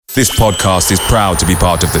This podcast is proud to be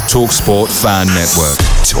part of the TalkSport Fan Network.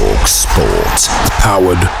 TalkSport.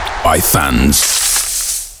 Powered by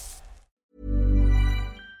fans.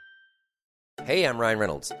 Hey, I'm Ryan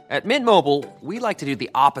Reynolds. At Mint Mobile, we like to do the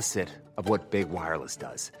opposite of what Big Wireless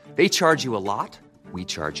does. They charge you a lot, we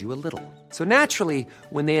charge you a little. So naturally,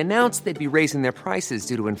 when they announced they'd be raising their prices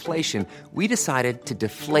due to inflation, we decided to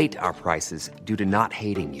deflate our prices due to not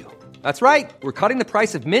hating you. That's right. We're cutting the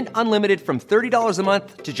price of Mint Unlimited from $30 a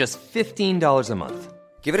month to just $15 a month.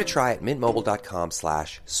 Give it a try at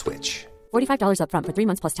mintmobile.com/switch. $45 up front for 3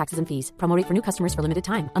 months plus taxes and fees. Promo rate for new customers for limited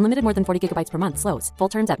time. Unlimited more than 40 gigabytes per month. Slows full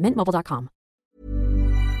terms at mintmobile.com.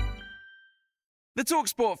 The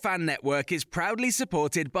TalkSport Fan Network is proudly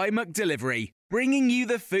supported by McDelivery, bringing you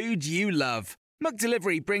the food you love.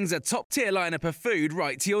 McDelivery brings a top-tier lineup of food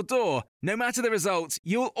right to your door. No matter the result,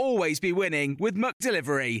 you'll always be winning with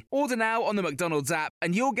McDelivery. Order now on the McDonald's app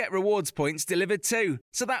and you'll get rewards points delivered too.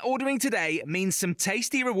 So that ordering today means some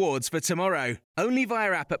tasty rewards for tomorrow. Only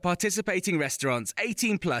via app at participating restaurants.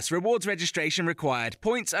 18 plus. Rewards registration required.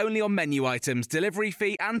 Points only on menu items. Delivery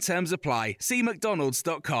fee and terms apply. See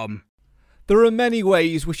mcdonalds.com. There are many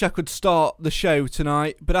ways which I could start the show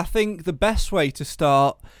tonight, but I think the best way to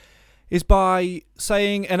start is by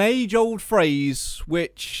saying an age-old phrase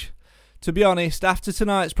which, to be honest, after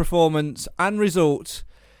tonight's performance and result,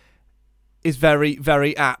 is very,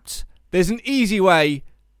 very apt. There's an easy way,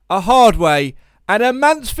 a hard way, and a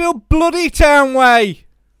Mansfield bloody town way.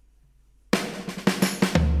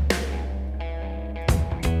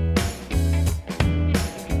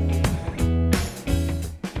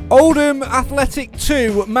 Oldham Athletic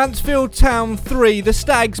 2, Mansfield Town 3. The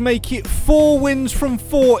Stags make it 4 wins from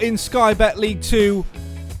 4 in Sky Bet League 2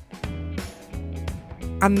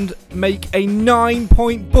 and make a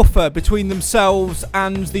 9-point buffer between themselves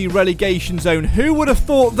and the relegation zone. Who would have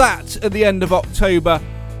thought that at the end of October?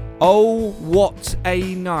 Oh, what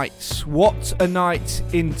a night. What a night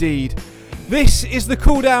indeed. This is the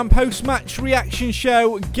Cool Down post-match reaction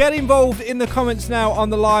show. Get involved in the comments now on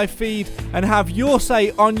the live feed and have your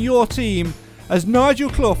say on your team as Nigel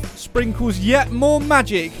Clough sprinkles yet more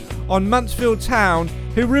magic on Mansfield Town,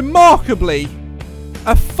 who remarkably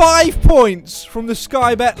are 5 points from the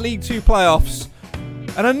Sky Bet League 2 playoffs.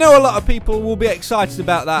 And I know a lot of people will be excited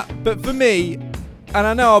about that, but for me, and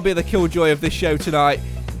I know I'll be the killjoy of this show tonight,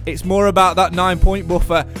 it's more about that 9-point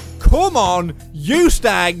buffer. Come on, you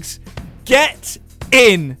Stags! Get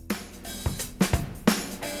in!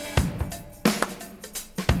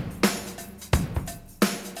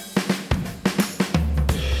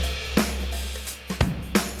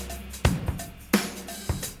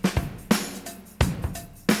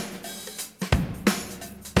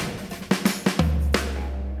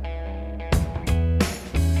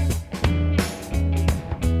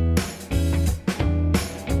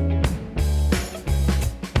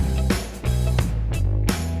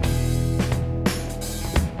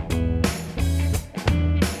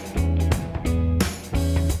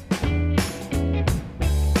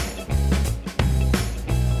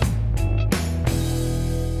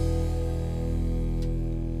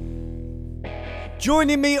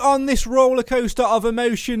 Joining me on this roller coaster of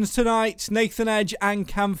emotions tonight, Nathan Edge and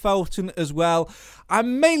Cam Felton as well.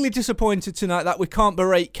 I'm mainly disappointed tonight that we can't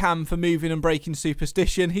berate Cam for moving and breaking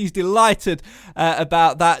superstition. He's delighted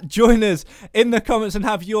about that. Join us in the comments and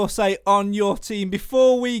have your say on your team.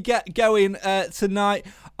 Before we get going tonight,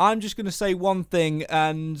 I'm just going to say one thing,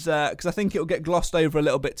 and because I think it'll get glossed over a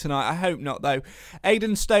little bit tonight. I hope not, though.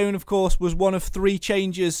 Aidan Stone, of course, was one of 3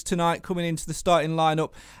 changes tonight coming into the starting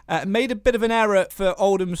lineup. Made a bit of an error for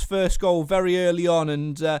Oldham's first goal very early on,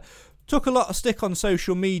 and took a lot of stick on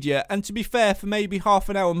social media. And to be fair, for maybe half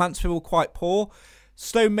an hour, Mansfield were quite poor.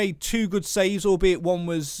 Stone made 2 good saves, albeit one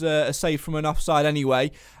was a save from an offside anyway,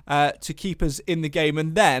 to keep us in the game.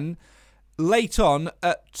 And then late on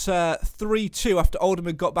at 3-2, after Oldham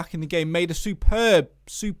had got back in the game, made a superb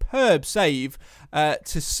save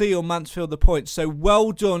to seal Mansfield the points. So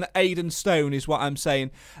well done, Aidan Stone, is what I'm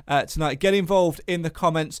saying tonight. Get involved in the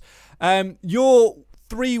comments. Your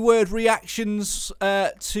 3-word reactions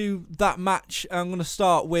to that match. I'm going to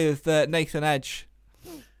start with Nathan Edge.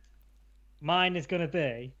 Mine is going to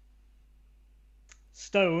be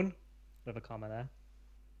Stone, with a comma there.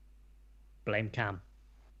 Blame Cam.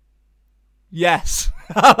 Yes.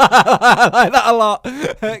 I like that a lot.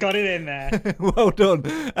 Got it in there. Well done.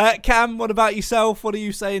 Cam, what about yourself? What are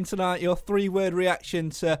you saying tonight? Your 3-word reaction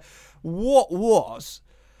to what was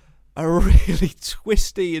a really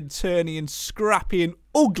twisty and turny and scrappy and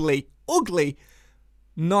ugly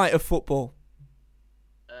night of football.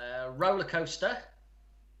 Roller coaster.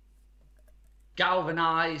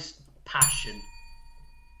 Galvanised passion.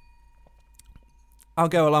 I'll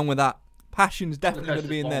go along with that. Passion's definitely going to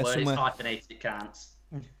be in there word, somewhere. It's hyphenated, it counts.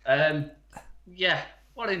 Yeah,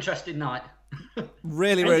 what an interesting night.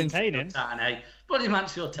 Really, really entertaining. Bloody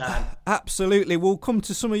Mansfield Town. Absolutely. We'll come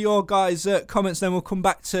to some of your guys' comments, then we'll come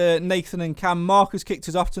back to Nathan and Cam. Mark has kicked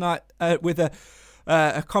us off tonight with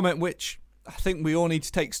a comment which I think we all need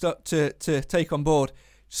to take on board.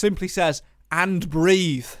 Simply says, and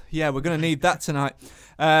breathe. Yeah, we're going to need that tonight.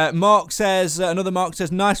 Another Mark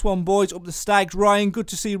says, nice one, boys, up the Stags. Ryan, good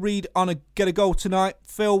to see Reed get a goal tonight.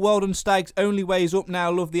 Phil, well done, Stags. Only ways up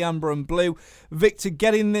now. Love the amber and blue. Victor,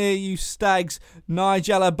 get in there, you Stags.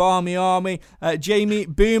 Nigella, Barmy Army. Jamie,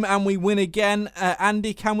 boom, and we win again.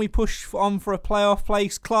 Andy, can we push on for a playoff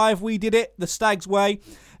place? Clive, we did it. The Stags way.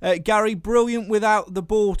 Gary, brilliant without the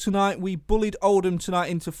ball tonight. We bullied Oldham tonight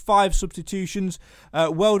into 5 substitutions.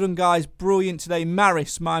 Well done, guys. Brilliant today.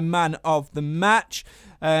 Maris, my man of the match.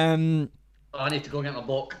 I need to go and get my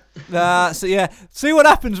book. So yeah, see what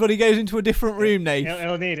happens when he goes into a different room, Nate.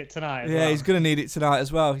 He'll need it tonight. Yeah, he's going to need it tonight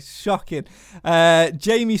as well. It's shocking.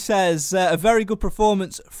 Jamie says, a very good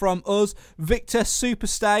performance from us. Victor, super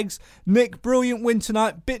Stags. Nick, brilliant win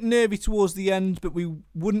tonight. Bit nervy towards the end, but we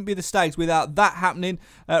wouldn't be the Stags without that happening.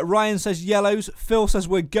 Ryan says, yellows. Phil says,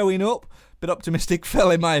 we're going up. Bit optimistic, Phil,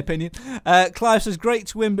 in my opinion. Clive says, great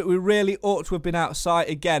to win, but we really ought to have been outside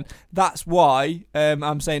again. That's why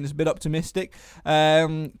I'm saying it's a bit optimistic.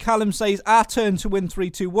 Callum says, our turn to win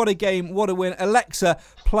 3-2. What a game, what a win. Alexa,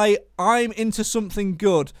 play I'm Into Something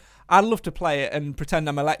Good. I'd love to play it and pretend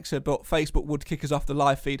I'm Alexa, but Facebook would kick us off the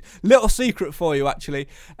live feed. Little secret for you, actually.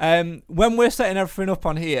 When we're setting everything up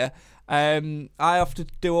on here, I have to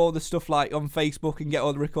do all the stuff like on Facebook and get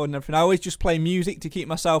all the recording and everything. I always just play music to keep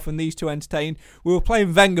myself and these two entertained. We were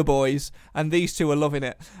playing Venga Boys and these two are loving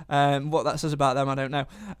it. What that says about them, I don't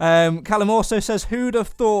know. Callum also says, who'd have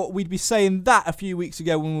thought we'd be saying that a few weeks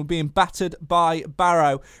ago when we were being battered by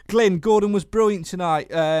Barrow. Glyn, Gordon was brilliant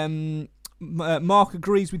tonight. Mark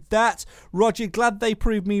agrees with that. Roger, glad they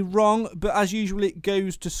proved me wrong, but as usual it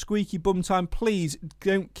goes to squeaky bum time. Please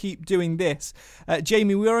don't keep doing this.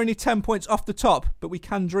 Jamie, we are only 10 points off the top, but we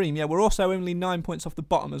can dream. Yeah, we're also only 9 points off the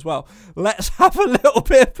bottom as well. Let's have a little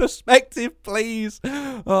bit of perspective, please.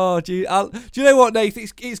 Oh, gee. Do you know what, Nathan?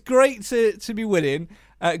 It's great to be winning.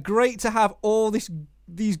 Great to have all these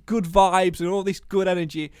good vibes and all this good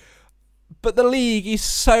energy. But the league is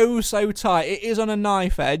so tight. It is on a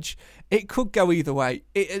knife edge. It could go either way.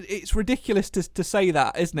 It's ridiculous to say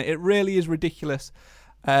that, isn't it? It really is ridiculous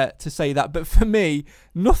to say that. But for me,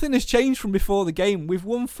 nothing has changed from before the game. We've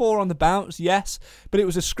won 4 on the bounce, yes, but it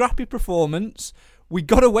was a scrappy performance. We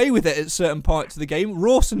got away with it at certain parts of the game.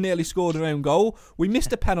 Rawson nearly scored an own goal. We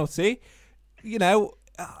missed a penalty. You know,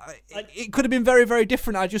 it could have been very, very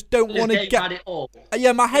different. I just don't want to get... it all.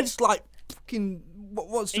 Yeah, my head's like fucking...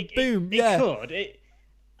 What's the boom? It could.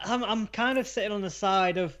 I'm kind of sitting on the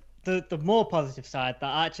side of the more positive side, that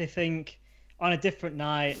I actually think on a different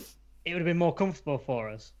night it would have been more comfortable for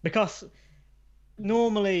us, because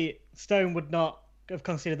normally Stone would not have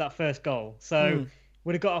conceded that first goal, so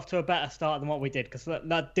would have got off to a better start than what we did, because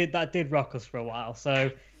that did rock us for a while.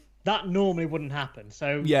 So that normally wouldn't happen.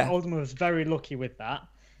 So yeah, Oldham was very lucky with that.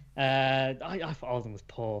 I thought Oldham was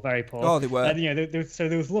poor, very poor. Oh, they were. You know, so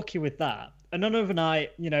they was lucky with that. Another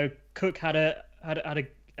night, you know, Cook had an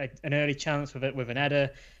early chance with an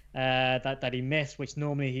header that he missed, which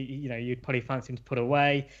normally you'd probably fancy him to put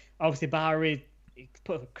away. Obviously, Bowery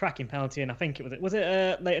put a cracking penalty in. I think was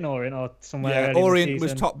it Leighton Orient or somewhere. Yeah, Orient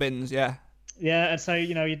was top bins. Yeah. Yeah, and so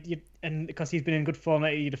and because he's been in good form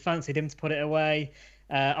lately, you'd have fancied him to put it away.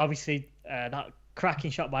 Obviously, that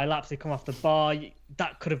cracking shot by Lapsley come off the bar,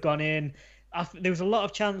 that could have gone in. There was a lot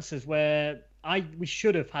of chances where we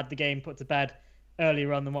should have had the game put to bed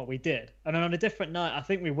earlier on than what we did, and then on a different night, I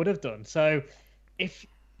think we would have done. So, if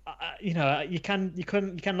you can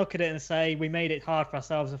look at it and say we made it hard for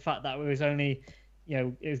ourselves. The fact that it was only,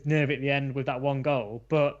 it was nervy at the end with that one goal,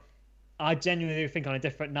 but I genuinely think on a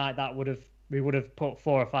different night we would have put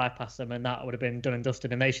 4 or 5 past them, and that would have been done and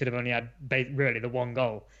dusted, and they should have only had really the one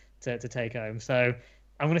goal to take home. So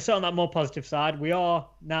I'm going to sit on that more positive side. We are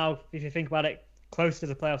now, if you think about it, closer to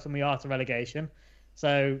the playoffs than we are to relegation.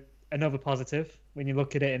 So another positive when you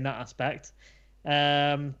look at it in that aspect.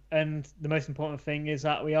 And the most important thing is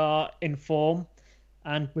that we are in form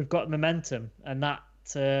and we've got momentum. And that,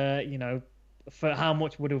 for how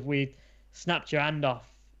much would have we snapped your hand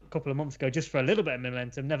off a couple of months ago just for a little bit of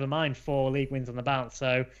momentum, never mind 4 league wins on the bounce.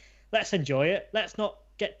 So let's enjoy it. Let's not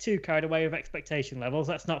get too carried away with expectation levels.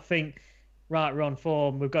 Let's not think, right, we're on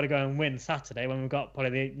form, we've got to go and win Saturday when we've got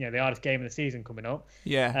probably the hardest game of the season coming up.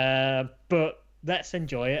 Yeah. But let's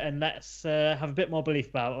enjoy it and let's have a bit more belief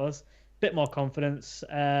about us. bit more confidence,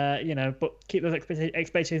 but keep those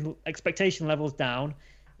expectation levels down,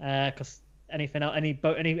 because anything else,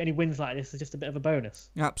 any wins like this is just a bit of a bonus.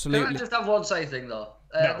 Absolutely. Can I just have one thing though?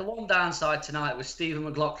 No. The one downside tonight was Stephen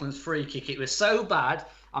McLaughlin's free kick. It was so bad,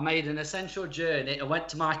 I made an essential journey and went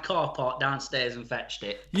to my car park downstairs and fetched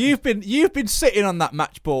it. You've been sitting on that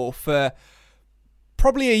match ball for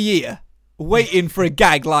probably a year, waiting for a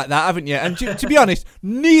gag like that, haven't you? And to be honest,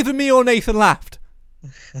 neither me or Nathan laughed.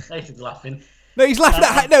 Nathan's laughing. No, he's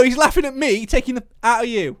laughing at me taking the out of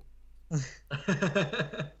you.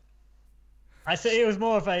 I say it was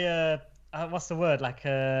more of a what's the word? Like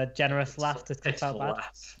a generous laugh to felt bad.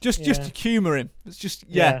 Just humour him. It's just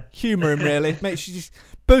humour him really. Make sure just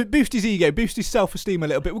boost his ego, boost his self-esteem a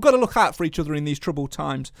little bit. We've got to look out for each other in these troubled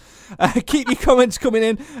times. Keep your comments coming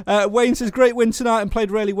in. Wayne says, great win tonight and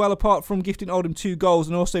played really well apart from gifting Oldham 2 goals,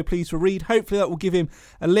 and also pleased for Reed. Hopefully that will give him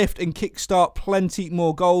a lift and kickstart plenty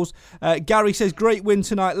more goals. Gary says, great win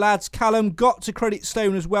tonight, lads. Callum, got to credit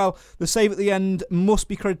Stone as well. The save at the end must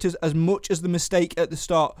be credited as much as the mistake at the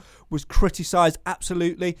start was criticised.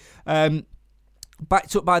 Absolutely.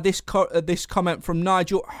 Backed up by this comment from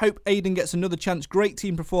Nigel. Hope Aiden gets another chance. Great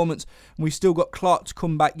team performance. And we've still got Clark to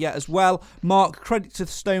come back yet as well. Mark, credit to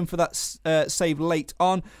Stone for that save late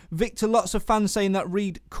on. Victor, lots of fans saying that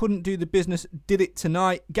Reed couldn't do the business. Did it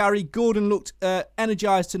tonight. Gary, Gordon looked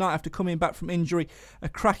energised tonight after coming back from injury. A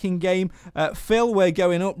cracking game. Phil, we're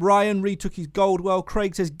going up. Ryan, Reed took his gold well.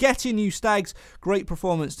 Craig says, get in, you Stags. Great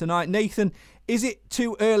performance tonight. Nathan, is it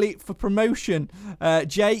too early for promotion?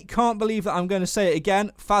 Jay, can't believe that I'm going to say it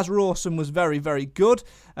again. Faz Rawson was very, very good.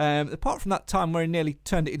 Apart from that time where he nearly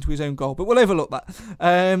turned it into his own goal. But we'll overlook that.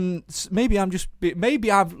 Maybe have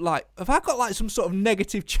I got like some sort of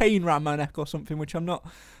negative chain around my neck or something, which I'm not.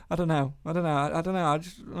 I don't know. I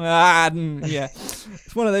just, yeah.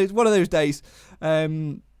 It's one of those days.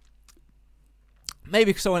 Maybe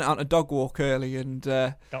because I went out on a dog walk early and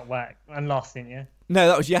got whacked and lost, didn't you? No,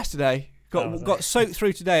 that was yesterday. Got soaked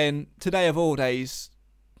through today, and today of all days,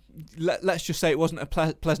 let's just say it wasn't a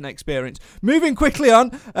pleasant experience. Moving quickly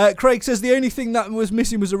on, Craig says the only thing that was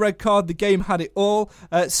missing was a red card. The game had it all.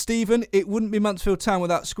 Stephen, it wouldn't be Mansfield Town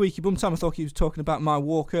without squeaky bum time. I thought he was talking about my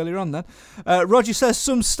walk earlier on then. Roger says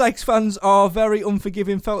some Stags fans are very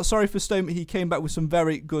unforgiving. Felt sorry for Stone, but he came back with some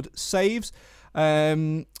very good saves.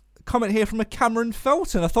 Comment here from a Cameron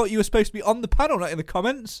Felton. I thought you were supposed to be on the panel, not in the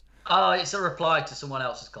comments. Oh, it's a reply to someone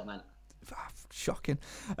else's comment. Shocking.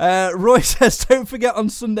 Roy says, don't forget on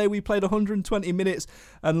Sunday we played 120 minutes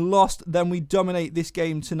and lost. Then we dominate this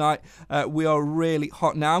game tonight. We are really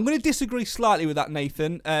hot now. I'm going to disagree slightly with that,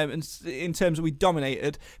 Nathan, in terms of we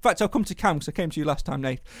dominated. In fact, I'll come to Cam because I came to you last time,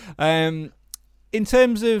 Nate. In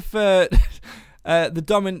terms of saying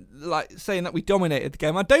that we dominated the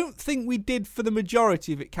game, I don't think we did for the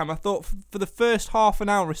majority of it, Cam. I thought for the first half an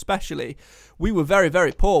hour especially, we were very,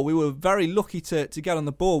 very poor. We were very lucky to get on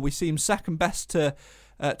the ball. We seemed second best to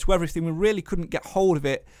everything. We really couldn't get hold of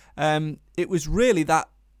it. It was really that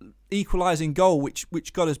equalising goal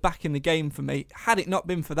which got us back in the game for me. Had it not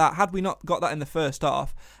been for that, had we not got that in the first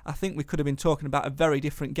half, I think we could have been talking about a very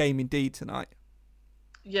different game indeed tonight.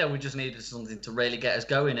 Yeah, we just needed something to really get us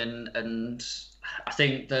going, and I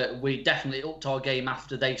think that we definitely upped our game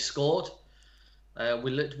after they scored.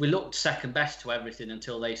 We looked second best to everything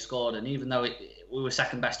until they scored, and even though we were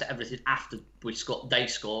second best to everything after they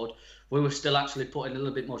scored, we were still actually putting a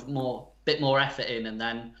little bit more effort in. And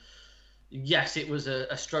then, yes, it was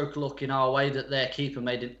a stroke of luck in our way that their keeper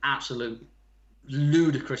made an absolute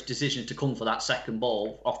ludicrous decision to come for that second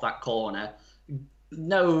ball off that corner.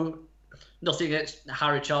 Nothing against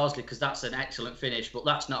Harry Charsley, because that's an excellent finish, but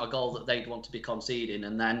that's not a goal that they'd want to be conceding.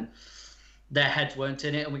 And then their heads weren't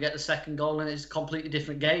in it, and we get the second goal, and it's a completely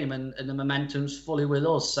different game, and the momentum's fully with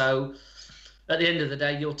us. So at the end of the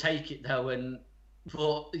day, you'll take it though.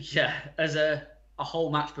 But yeah, as a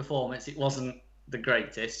whole match performance, it wasn't the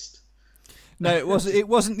greatest. No, it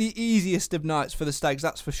wasn't the easiest of nights for the Stags,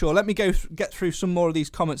 that's for sure. Let me get through some more of these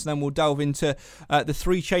comments, and then we'll delve into the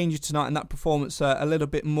three changes tonight and that performance a little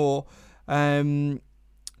bit more. Gary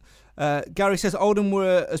says Oldham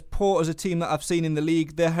were as poor as a team that I've seen in the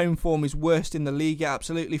league. Their home form is worst in the league. Yeah,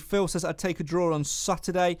 absolutely. Phil says I'd take a draw on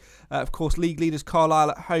Saturday. Of course, league leaders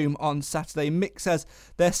Carlisle at home on Saturday. Mick says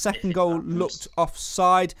their second goal looked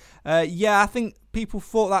offside. Yeah, I think people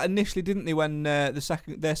thought that initially, didn't they, when their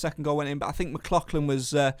second goal went in? But I think McLaughlin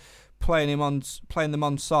was playing them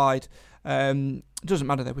onside. Doesn't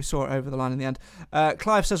matter though, we saw it over the line in the end.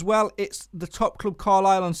 Clive says, well, it's the top club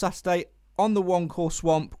Carlisle on Saturday on the one call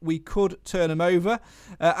Swamp. We could turn them over.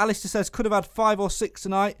 Alistair says, could have had 5 or 6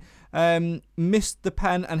 tonight. Missed the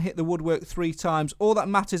pen and hit the woodwork 3 times. All that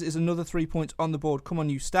matters is another 3 points on the board. Come on,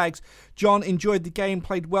 you Stags. John enjoyed the game,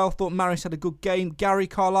 played well, thought Maris had a good game. Gary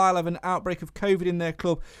Carlisle have an outbreak of COVID in their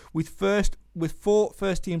club with 4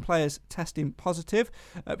 first-team players testing positive.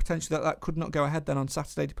 Potentially that could not go ahead then on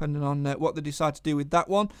Saturday, depending on what they decide to do with that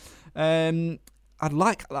one. I'd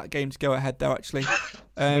like that game to go ahead though, actually.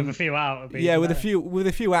 With a few out. Yeah, with a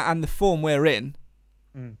few out and the form we're in.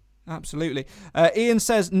 Absolutely. Ian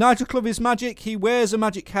says, Nigel Clough is magic. He wears a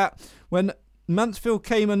magic hat. When Mansfield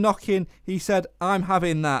came a knocking, he said, I'm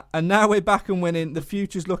having that. And now we're back and winning. The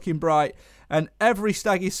future's looking bright. And every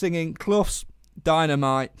Stag is singing Clough's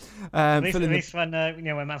Dynamite. At least when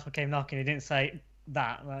Mansfield came knocking, he didn't say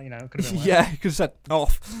that. Well, it could have been worse. Yeah, he could have said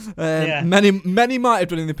off. Many might have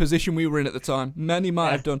done in the position we were in at the time. Many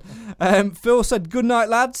might have done. Phil said, good night,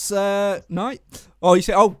 lads. Night? Oh, you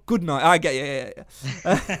say, good night. I get you. Yeah.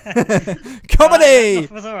 Comedy!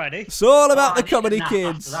 It's all about the comedy,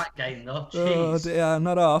 kids. After that game, though. Oh, dear,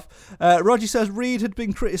 not off. Roger says, Reid had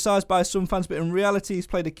been criticised by some fans, but in reality, he's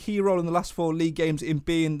played a key role in the last 4 league games in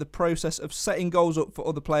being the process of setting goals up for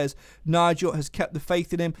other players. Nigel has kept the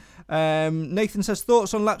faith in him. Nathan says,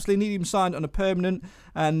 thoughts on Lapsley, need him signed on a permanent.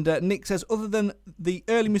 And Nick says, other than the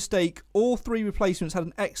early mistake, all 3 replacements had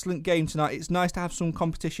an excellent game tonight. It's nice to have some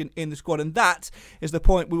competition in the squad. And that is the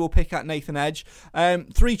point we will pick at Nathan Edge. 3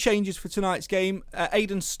 changes for tonight's game.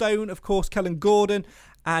 Aidan Stone, of course, Kellen Gordon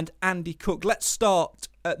and Andy Cook. Let's start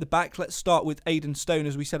at the back. Let's start with Aidan Stone,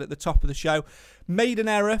 as we said at the top of the show. Made an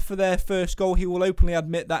error for their first goal. He will openly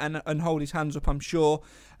admit that and hold his hands up, I'm sure.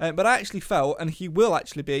 But I actually felt, and he will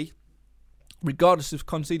actually be, regardless of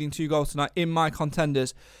conceding 2 goals tonight, in my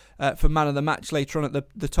contenders for man of the match later on at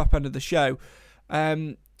the top end of the show.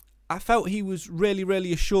 I felt he was really,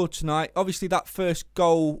 really assured tonight. Obviously, that first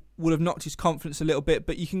goal would have knocked his confidence a little bit,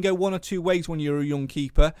 but you can go one or 2 ways when you're a young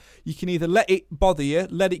keeper. You can either let it bother you,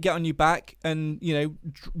 let it get on your back and,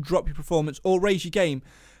 drop your performance, or raise your game.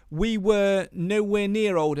 We were nowhere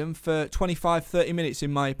near Oldham for 25, 30 minutes,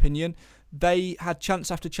 in my opinion. They had chance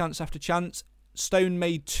after chance after chance. Stone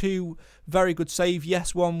made 2 very good saves.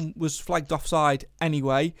 Yes, one was flagged offside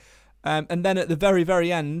anyway. And then at the very,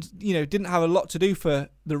 very end, didn't have a lot to do for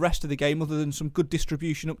the rest of the game other than some good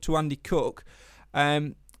distribution up to Andy Cook.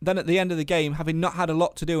 Then at the end of the game, having not had a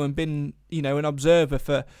lot to do and been, an observer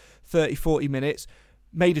for 30, 40 minutes,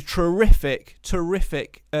 made a terrific,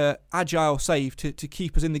 agile save to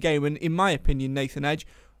keep us in the game. And in my opinion, Nathan Edge,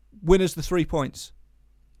 win us the 3 points.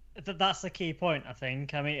 That's the key point, I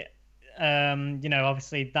think. I mean,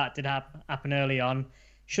 obviously that did happen early on.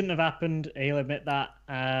 Shouldn't have happened. He'll admit that,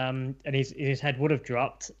 and his head would have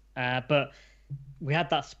dropped. But we had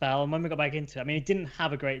that spell, and when we got back into it, I mean, he didn't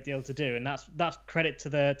have a great deal to do, and that's credit to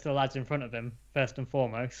the lads in front of him first and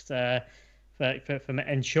foremost for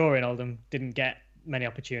ensuring Oldham didn't get many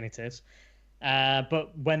opportunities.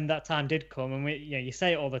 But when that time did come, and you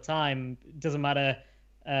say it all the time, it doesn't matter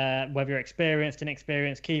whether you're experienced,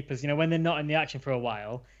 inexperienced keepers. When they're not in the action for a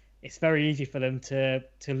while, it's very easy for them to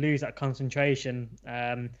lose that concentration,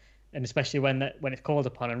 and especially when it's called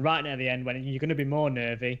upon. And right near the end, when you're going to be more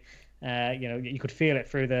nervy, you could feel it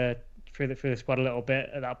through the squad a little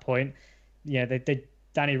bit at that point.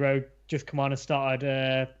 Danny Rowe just come on and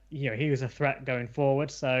started. He was a threat going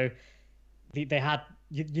forward, so they had.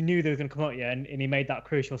 You knew they were going to come at you, and he made that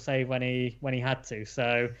crucial save when he had to.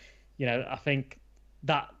 So, I think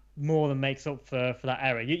that more than makes up for that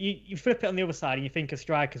error. You flip it on the other side and you think of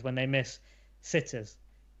strikers when they miss sitters.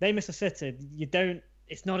 They miss a sitter.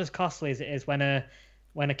 It's not as costly as it is when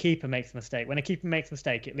a keeper makes a mistake. When a keeper makes a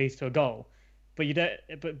mistake, it leads to a goal. But you don't.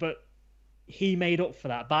 But he made up for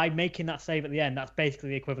that by making that save at the end. That's basically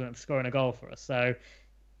the equivalent of scoring a goal for us. So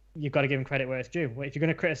you've got to give him credit where it's due. If you're going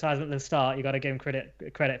to criticise him at the start, you've got to give him credit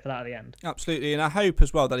for that at the end. Absolutely, and I hope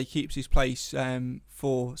as well that he keeps his place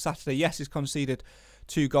for Saturday. Yes, he's conceded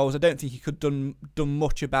 2 goals. I don't think he could have done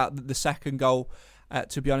much about the second goal,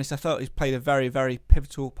 to be honest. I thought he's played a very, very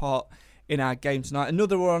pivotal part in our game tonight.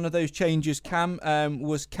 Another one of those changes, Cam,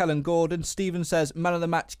 was Kellen Gordon. Stephen says, man of the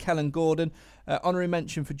match, Kellen Gordon. Honorary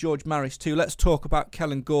mention for George Maris too. Let's talk about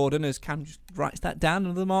Kellen Gordon as Cam just writes that down.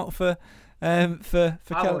 Another mark for Kellen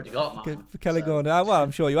Gordon. Well,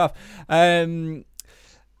 I'm sure you have.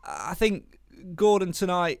 I think Gordon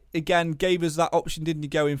tonight, again, gave us that option, didn't he,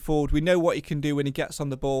 going forward? We know what he can do when he gets on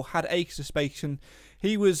the ball. Had acres of space, and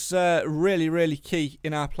he was really, really key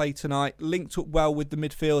in our play tonight. Linked up well with the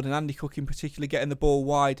midfield, and Andy Cook in particular, getting the ball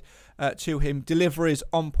wide to him. Deliveries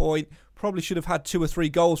on point. Probably should have had 2 or 3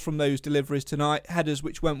 goals from those deliveries tonight. Headers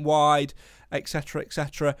which went wide, etc.,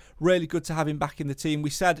 etc. Really good to have him back in the team.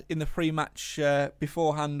 We said in the pre-match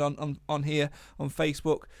beforehand on here on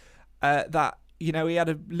Facebook, that, you know, he had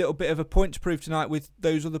a little bit of a point to prove tonight with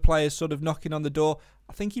those other players sort of knocking on the door.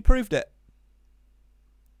 I think he proved it.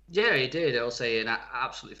 Yeah, he did. I'll say an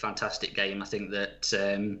absolutely fantastic game. I think that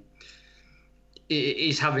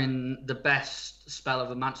he's having the best spell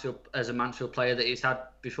of a Mansfield player that he's had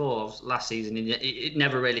before. Last season, it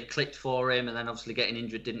never really clicked for him, and then obviously getting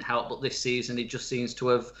injured didn't help. But this season, he just seems to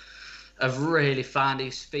have really found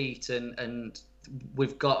his feet, and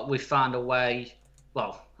we've found a way.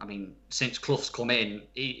 Well, I mean, since Clough's come in,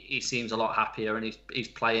 he seems a lot happier, and he's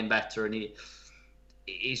playing better, and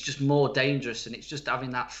he's just more dangerous, and it's just having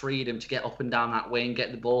that freedom to get up and down that wing,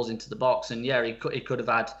 get the balls into the box, and yeah, he could have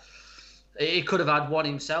had one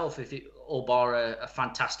himself if it all bar a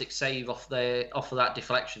fantastic save off of that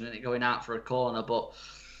deflection and it going out for a corner. But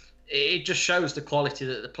it just shows the quality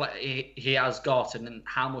that the play he has got, and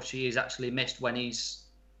how much he is actually missed when he's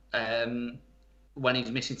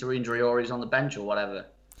missing through injury or he's on the bench or whatever.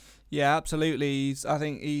 Yeah, absolutely. I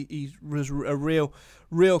think he was a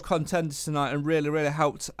real contender tonight and really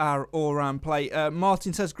helped our all-round play.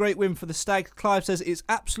 Martin says, great win for the Stags. Clive says, it's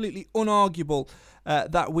absolutely unarguable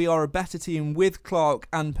that we are a better team with Clark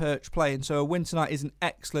and Perch playing. So a win tonight is an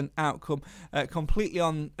excellent outcome.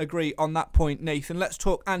 Completely agree on that point, Nathan. Let's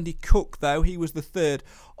talk Andy Cook, though. He was the third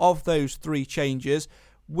of those three changes.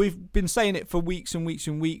 We've been saying it for weeks and weeks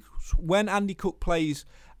and weeks. When Andy Cook plays,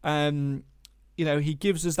 you know, he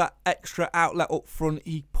gives us that extra outlet up front.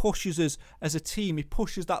 He pushes us as a team. He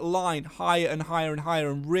pushes that line higher and higher and higher,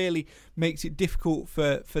 and really makes it difficult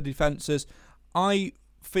for defences. I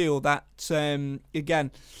feel that,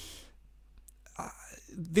 again,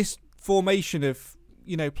 this formation of,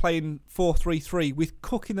 you know, playing 4-3-3 with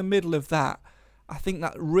Cook in the middle of that, I think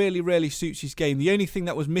that really suits his game. The only thing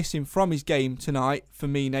that was missing from his game tonight, for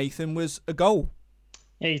me, Nathan, was a goal.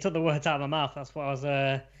 Yeah, you took the words out of my mouth. That's what I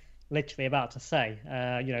was literally about to say.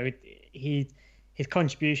 You know, his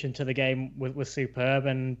contribution to the game was superb,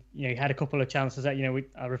 and you know, he had a couple of chances that, you know,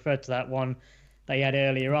 I referred to that one that he had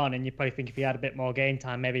earlier on, and you probably think if he had a bit more game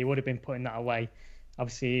time, maybe he would have been putting that away.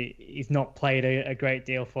 Obviously, he's not played a great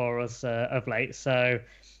deal for us of late, so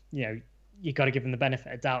you know, you got to give him the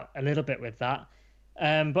benefit of doubt a little bit with that.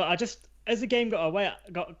 But as the game got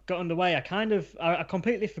underway, I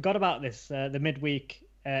completely forgot about this the midweek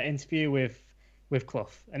interview with Clough,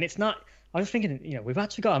 and it's not. I was thinking, you know, we've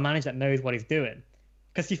actually got a manager that knows what he's doing,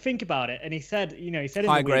 because you think about it, and he said in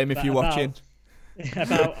Hi, Graham, if you're watching,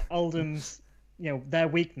 about Oldham's, you know, their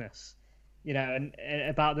weakness, you know, and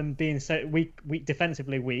about them being so weak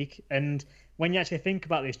defensively weak. And when you actually think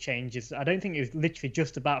about these changes, I don't think it was literally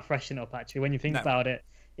just about freshening up. Actually, when you think about it,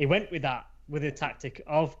 he went with the tactic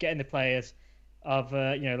of getting the players of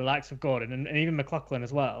you know, the likes of Gordon and even McLaughlin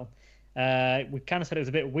as well. We kind of said it was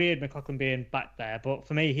a bit weird McLaughlin being back there, but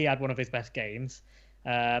for me, he had one of his best games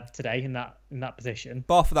today in that position.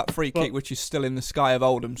 Bar for that free kick, which is still in the sky of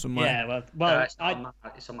Oldham somewhere. Yeah, well, it's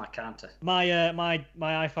on my counter. My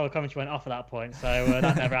iPhone commentary went off at that point, so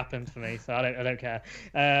that never happened for me. So I don't care.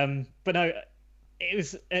 But no, it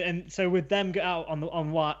was, and so with them get out on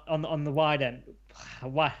the wide end,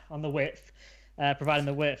 on the width, providing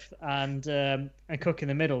the width, and Cook in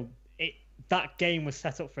the middle. That game was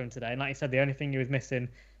set up for him today, and like you said, the only thing he was missing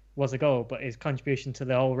was a goal. But his contribution to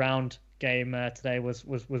the all-round game today was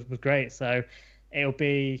great. So it'll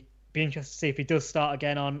be interesting to see if he does start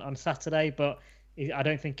again on Saturday. But I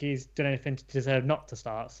don't think he's done anything to deserve not to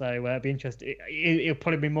start. So it'll be interesting. It'll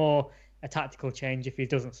probably be more a tactical change if he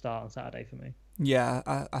doesn't start on Saturday for me. Yeah,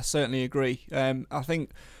 I certainly agree. I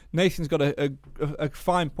think Nathan's got a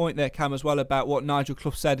fine point there, Cam, as well, about what Nigel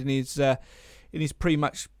Clough said in his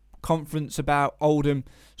pre-match conference about Oldham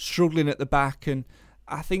struggling at the back. And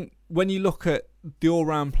I think when you look at the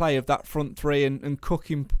all-round play of that front three, and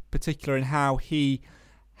Cook in particular, and how he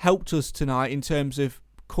helped us tonight in terms of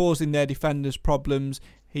causing their defenders problems,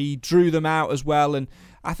 he drew them out as well. And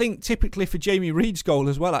I think typically for Jamie Reid's goal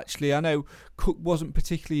as well, actually, I know Cook wasn't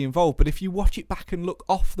particularly involved, but if you watch it back and look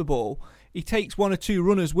off the ball, he takes one or two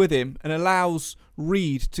runners with him and allows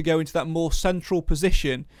Reid to go into that more central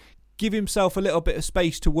position, give himself a little bit of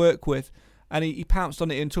space to work with, and he pounced on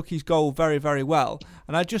it and took his goal very, very well.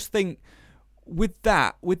 And I just think with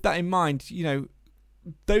that in mind, you know,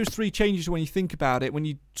 those three changes, when you think about it, when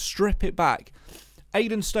you strip it back,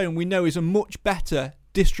 Aidan Stone, we know, is a much better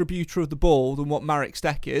distributor of the ball than what Marek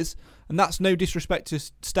Steck is, and that's no disrespect to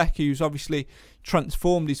Steck, who's obviously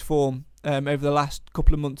transformed his form over the last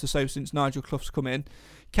couple of months or so since Nigel Clough's come in.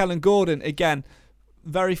 Kellen Gordon, again,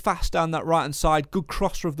 very fast down that right hand side, good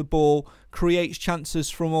crosser of the ball, creates chances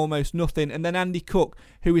from almost nothing. And then Andy Cook,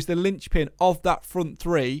 who is the linchpin of that front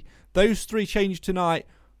three. Those three changes tonight,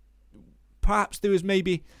 perhaps there was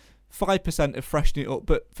maybe 5% of freshening it up.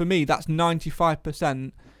 But for me, that's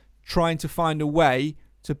 95% trying to find a way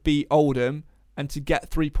to beat Oldham and to get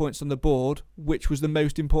 3 points on the board, which was the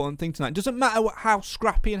most important thing tonight. It doesn't matter how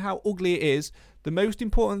scrappy and how ugly it is. The most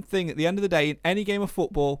important thing at the end of the day in any game of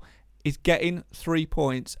football is getting 3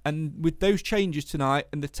 points. And with those changes tonight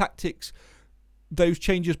and the tactics those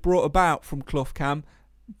changes brought about from Clough, Cam,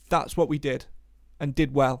 that's what we did and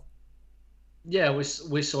did well. Yeah,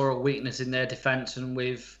 we saw a weakness in their defence, and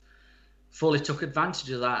we've fully took advantage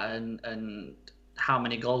of that and how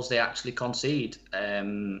many goals they actually concede.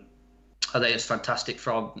 I think it's fantastic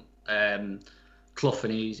from Clough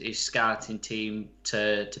and his scouting team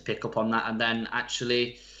to pick up on that and then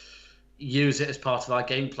actually use it as part of our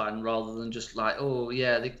game plan rather than just like, oh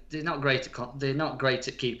yeah, they're not great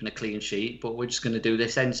at keeping a clean sheet, but we're just going to do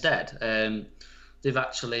this instead. They've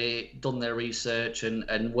actually done their research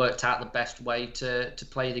and worked out the best way to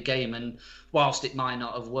play the game. And whilst it might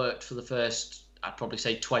not have worked for the first, I'd probably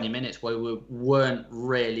say 20 minutes where we weren't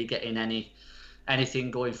really getting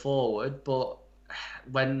anything going forward, but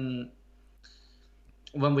when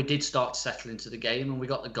we did start to settle into the game and we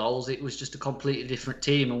got the goals, it was just a completely different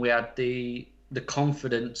team, and we had the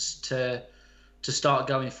confidence to start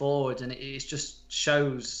going forward. And it just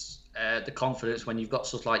shows the confidence when you've got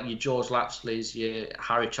stuff like your George Lapsley's, your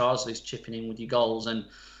Harry Charsley's chipping in with your goals. And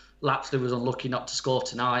Lapsley was unlucky not to score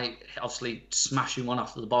tonight, obviously smashing one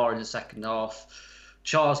off the bar in the second half.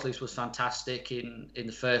 Charsley's was fantastic in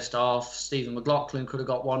the first half. Stephen McLaughlin could have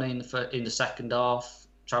got one in the second half,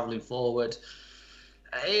 travelling forward.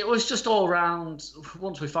 It was just all round,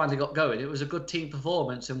 once we finally got going, it was a good team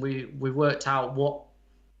performance, and we worked out what,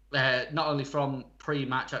 not only from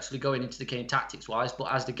pre-match actually going into the game tactics-wise,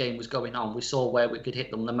 but as the game was going on, we saw where we could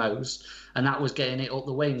hit them the most, and that was getting it up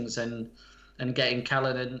the wings and getting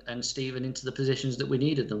Kellen and Stephen into the positions that we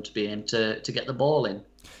needed them to be in to get the ball in.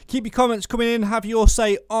 Keep your comments coming in. Have your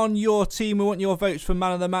say on your team. We want your votes for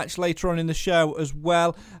man of the match later on in the show as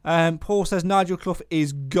well. Paul says Nigel Clough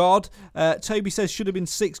is God. Toby says should have been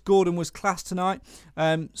 6. Gordon was class tonight.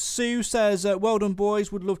 Sue says well done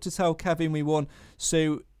boys. Would love to tell Kevin we won.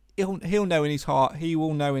 Sue, he'll know in his heart. He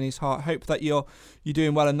will know in his heart. Hope that you're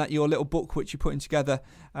doing well and that your little book which you're putting together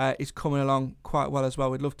is coming along quite well as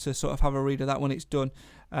well. We'd love to sort of have a read of that when it's done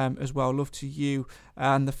as well. Love to you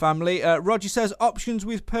and the family. Roger says options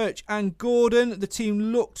with Perch and Gordon. The team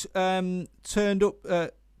looked turned up.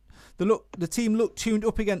 The team looked tuned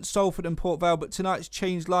up against Salford and Port Vale, but tonight's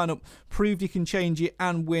changed lineup proved you can change it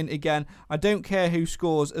and win again. I don't care who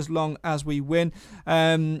scores as long as we win.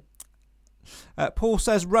 Paul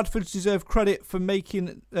says Radford deserve credit for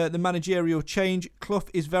making the managerial change. Clough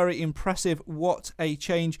is very impressive. What a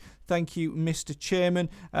change. Thank you, Mr. Chairman.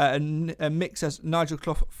 And Mick says Nigel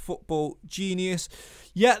Clough, football genius.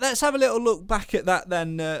 Yeah, let's have a little look back at that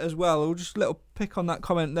then as well. We'll just a little pick on that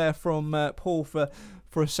comment there from Paul for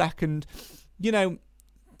a second.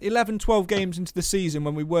 11, 12 games into the season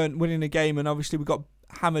when we weren't winning a game, and obviously we got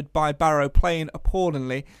hammered by Barrow playing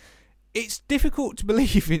appallingly. It's difficult to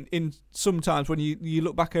believe in sometimes when you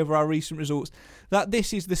look back over our recent results that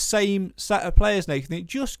this is the same set of players, Nathan. It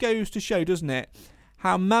just goes to show, doesn't it,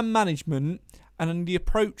 how man management and the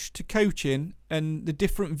approach to coaching and the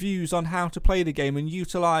different views on how to play the game and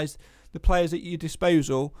utilise the players at your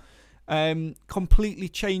disposal completely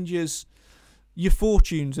changes your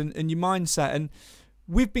fortunes and your mindset. And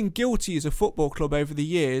we've been guilty as a football club over the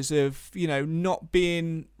years of, not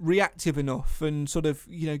being reactive enough and sort of,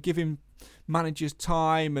 giving managers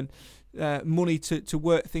time and money to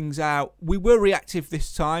work things out. We were reactive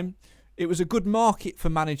this time. It was a good market for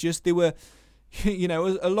managers. There were,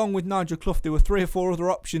 along with Nigel Clough, there were 3 or 4 other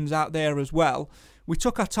options out there as well. We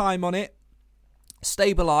took our time on it,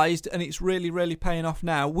 stabilised, and it's really, really paying off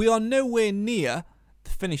now. We are nowhere near the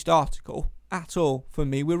finished article at all for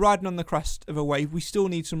me. We're riding on the crest of a wave. We still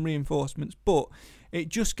need some reinforcements, but it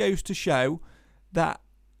just goes to show that,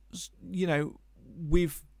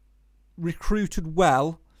 we've recruited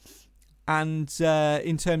well and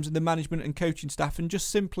in terms of the management and coaching staff, and just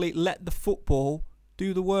simply let the football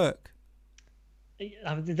do the work.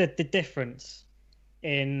 The difference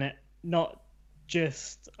in not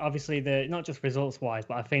just results wise,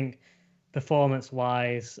 but I think performance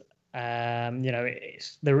wise,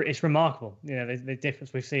 it's remarkable. The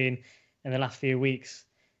difference we've seen in the last few weeks,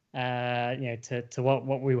 to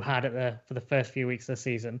what we had for the first few weeks of the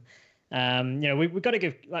season. We've got to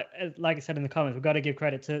give, like I said in the comments, we've got to give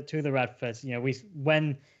credit to the Radfords.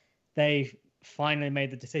 When they finally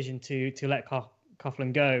made the decision to let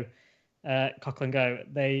Coughlin go,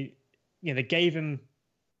 they gave him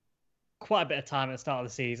quite a bit of time at the start of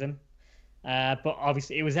the season. But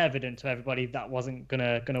obviously, it was evident to everybody that wasn't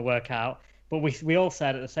gonna work out. But we all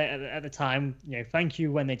said at the time, thank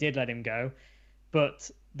you when they did let him go.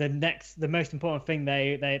 But the most important thing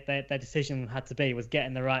their decision had to be was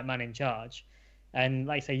getting the right man in charge. And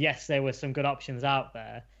like I say, yes, there were some good options out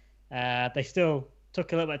there. They still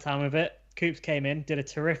took a little bit of time with it. Coops came in, did a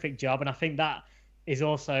terrific job, and I think that is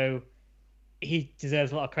also, he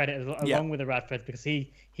deserves a lot of credit along with the Radfords, because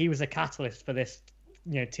he was a catalyst for this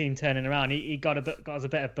team turning around. He got us a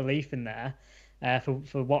bit of belief in there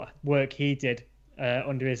for what work he did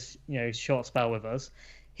under his short spell with us.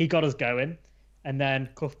 He got us going, and then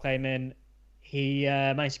Clough came in. He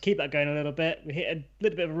managed to keep that going a little bit. We hit a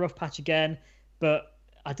little bit of a rough patch again, but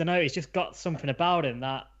I don't know. He's just got something about him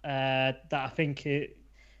that I think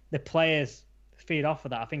the players feed off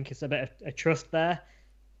of that. I think it's a bit of a trust there.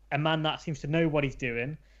 A man that seems to know what he's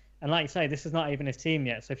doing. And like you say, this is not even his team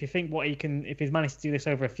yet. So if you think if he's managed to do this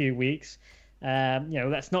over a few weeks,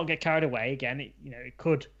 let's not get carried away again. It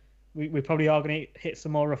could. We probably are going to hit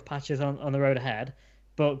some more rough patches on the road ahead.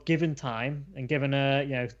 But given time and given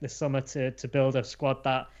the summer to build a squad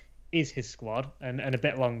that is his squad and a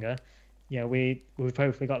bit longer, we've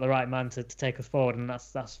hopefully got the right man to take us forward, and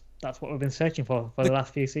that's what we've been searching for the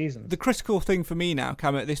last few seasons. The critical thing for me now,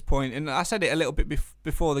 Cam, at this point, and I said it a little bit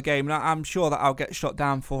before the game, and I'm sure that I'll get shot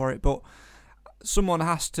down for it, but someone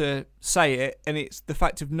has to say it, and it's the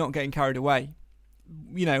fact of not getting carried away.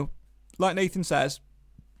 Like Nathan says,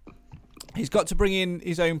 he's got to bring in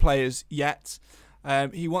his own players yet.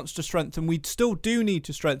 He wants to strengthen. We still do need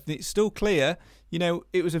to strengthen. It's still clear.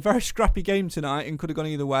 It was a very scrappy game tonight and could have gone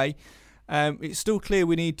either way. It's still clear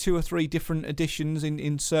we need 2 or 3 different additions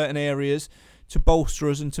in certain areas to bolster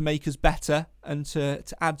us and to make us better and to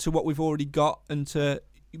add to what we've already got and to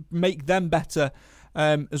make them better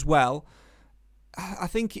as well. I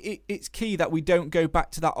think it's key that we don't go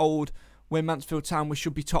back to that old, when Mansfield Town we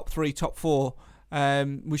should be top 3, top 4.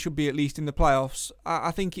 We should be at least in the playoffs.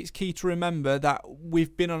 I think it's key to remember that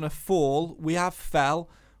we've been on a fall. We have fell.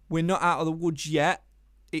 We're not out of the woods yet.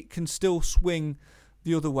 It can still swing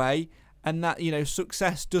the other way. And that,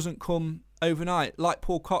 success doesn't come overnight. Like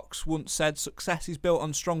Paul Cox once said, success is built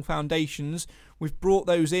on strong foundations. We've brought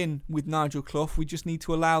those in with Nigel Clough. We just need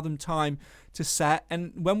to allow them time to set.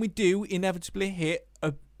 And when we do inevitably hit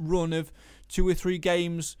a run of 2 or 3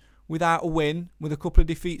 games without a win, with a couple of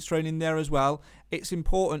defeats thrown in there as well, it's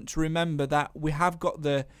important to remember that we have got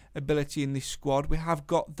the ability in this squad. We have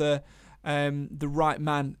got the right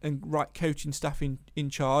man and right coaching staff in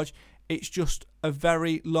charge. It's just a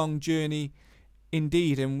very long journey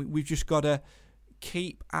indeed, and we've just got to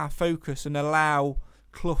keep our focus and allow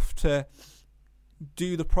Clough to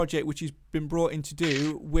do the project which he's been brought in to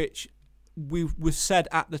do, which was said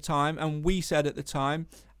at the time, and we said at the time,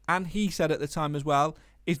 and he said at the time as well,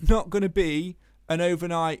 is not going to be an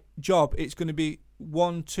overnight job. It's going to be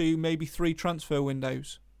 1, 2, maybe 3 transfer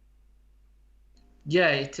windows. Yeah,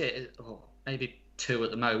 it is. Maybe 2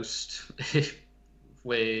 at the most if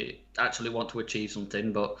we actually want to achieve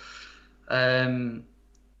something. But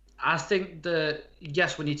I think that,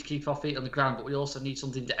 yes, we need to keep our feet on the ground, but we also need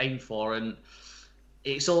something to aim for. And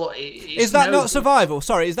it's is that not survival?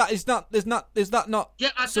 Sorry, is that not yeah,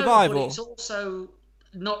 I survival? Know, but it's also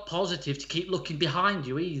not positive to keep looking behind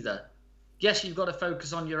you either. Yes, you've got to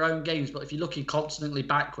focus on your own games, but if you're looking constantly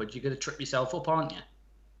backwards, you're going to trip yourself up, aren't you?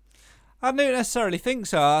 I don't necessarily think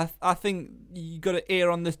so. I think you got to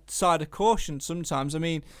err on the side of caution sometimes. I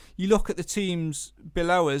mean, you look at the teams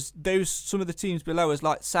below us. Some of the teams below us,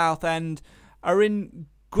 like Southend, are in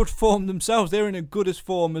good form themselves. They're in a good as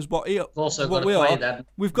form as what we are.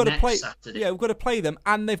 We've got to play. Saturday. Yeah, we've got to play them,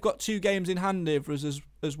 and they've got 2 games in hand over us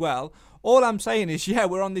as well. All I'm saying is,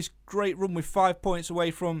 we're on this great run with 5 points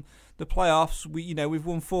away from the playoffs. We've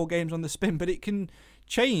won 4 games on the spin, but it can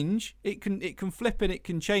change. It can flip and it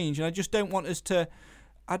can change. And I just don't want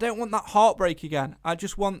I don't want that heartbreak again. I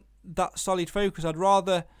just want that solid focus. I'd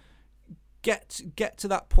rather get to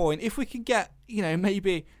that point. If we can get,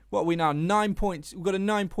 maybe what are we now, 9 points. We've got a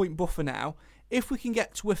 9-point buffer now. If we can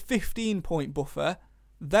get to a 15-point buffer,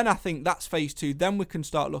 then I think that's phase 2. Then we can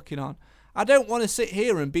start looking on. I don't want to sit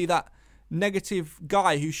here and be that negative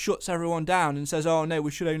guy who shuts everyone down and says, oh no,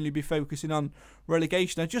 we should only be focusing on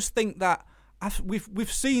relegation. I just think that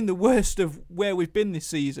we've seen the worst of where we've been this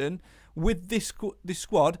season with this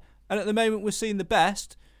squad, and at the moment we're seeing the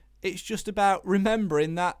best. It's just about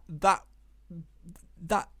remembering that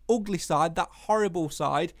ugly side, that horrible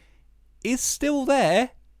side, is still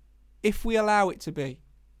there if we allow it to be.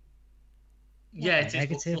 Yeah, it is.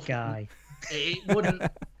 Negative guy. It wouldn't.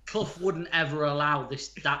 Clough wouldn't ever allow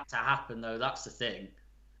that to happen, though. That's the thing.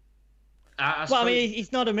 I mean,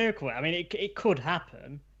 it's not a miracle. I mean, it could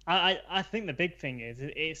happen. I think the big thing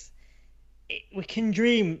is we can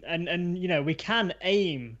dream and we can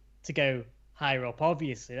aim to go higher up.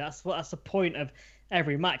 Obviously, that's the point of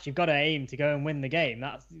every match. You've got to aim to go and win the game.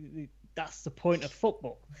 That's the point of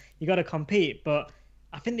football. You got to compete. But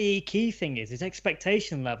I think the key thing is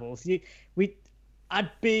expectation levels.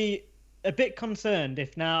 I'd be a bit concerned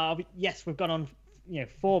if now, yes, we've gone on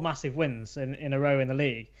 4 massive wins in a row in the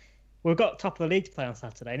league. We've got top of the league to play on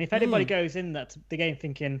Saturday, and if anybody goes in the game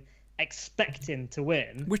thinking, expecting to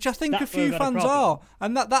win, which I think a few fans are,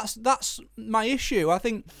 and that's my issue. I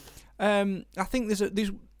think there's a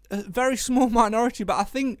very small minority, but I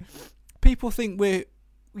think people think we're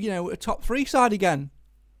a top 3 side again.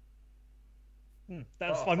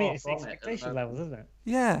 It's expectation levels, isn't it?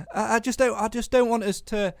 Yeah, I just don't want us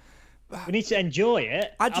to. We need to enjoy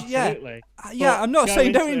it. Absolutely. Yeah, I'm not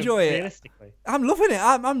saying don't enjoy it. I'm loving it.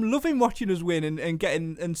 I'm loving watching us win and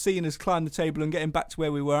getting and seeing us climb the table and getting back to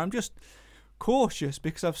where we were. I'm just cautious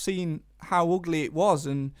because I've seen how ugly it was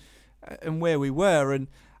and where we were, and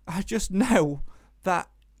I just know that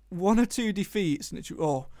 1 or 2 defeats and it's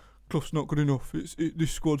Clough's not good enough.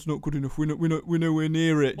 This squad's not good enough. We're nowhere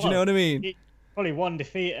near it. Do you know what I mean? Probably 1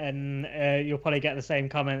 defeat and you'll probably get the same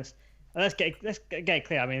comments. Let's get it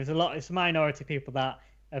clear. I mean, it's a minority of people that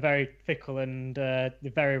are very fickle and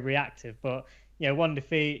very reactive. But 1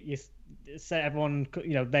 defeat, you say everyone,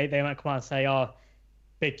 they might come out and say,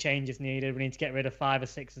 big changes needed. We need to get rid of 5 or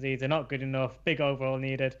 6 of these. They're not good enough. Big overall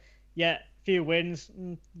needed. Yeah, few wins.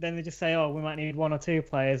 Then they just say, we might need 1 or 2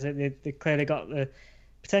 players. They clearly got the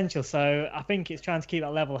potential. So I think it's trying to keep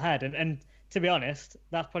that level head. And to be honest,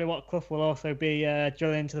 that's probably what Clough will also be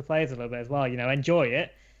drilling into the players a little bit as well. Enjoy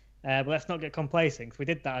it. But let's not get complacent, because we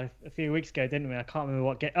did that a few weeks ago, didn't we? I can't remember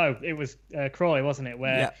what game. It was Crawley, wasn't it?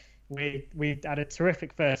 Where we had a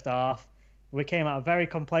terrific first half. We came out very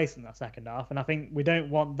complacent that second half, and I think we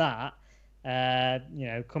don't want that,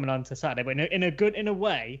 coming on to Saturday. But in a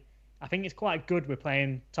way, I think it's quite good we're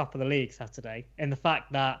playing top of the league Saturday, in the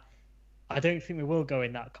fact that I don't think we will go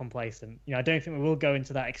in that complacent. I don't think we will go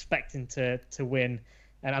into that expecting to win.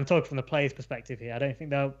 And I'm talking from the players' perspective here. I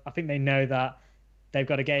think they know that they've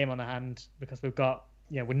got a game on the hand because we've got,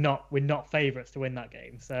 we're not favourites to win that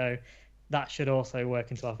game. So that should also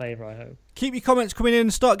work into our favour, I hope. Keep your comments coming in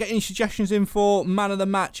and start getting your suggestions in for man of the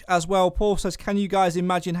match as well. Paul says, can you guys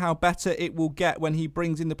imagine how better it will get when he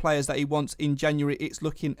brings in the players that he wants in January? It's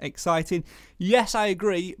looking exciting. Yes, I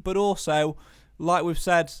agree. But also, like we've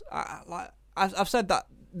said, I've said that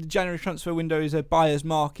the January transfer window is a buyer's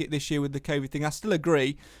market this year with the COVID thing. I still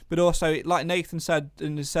agree, but also, like Nathan said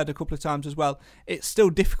and has said a couple of times as well, it's still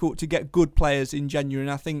difficult to get good players in January, and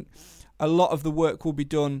I think a lot of the work will be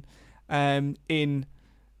done in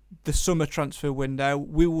the summer transfer window.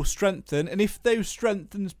 We will strengthen, and if those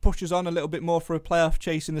strengthens push us on a little bit more for a playoff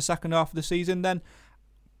chase in the second half of the season, then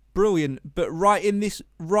brilliant. But right in this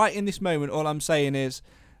moment, all I'm saying is,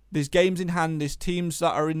 there's games in hand, there's teams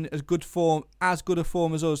that are in as good a form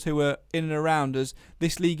as us who are in and around us.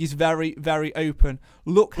 This league is very, very open.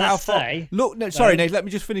 Look how far... Sorry, Nate, let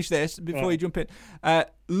me just finish this before you jump in.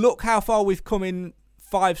 Look how far we've come in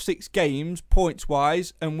 5-6 games,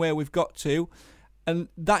 points-wise, and where we've got to. And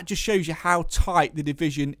that just shows you how tight the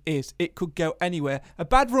division is. It could go anywhere. A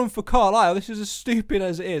bad run for Carlisle, this is as stupid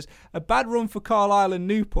as it is, a bad run for Carlisle and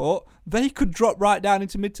Newport, they could drop right down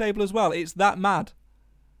into mid-table as well. It's that mad.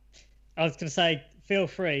 I was going to say, feel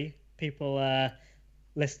free, people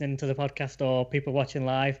listening to the podcast or people watching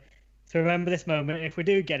live, to remember this moment. If we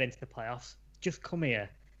do get into the playoffs, just come here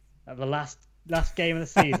at the last game of the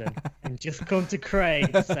season and just come to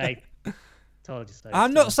Craig and say, told you so.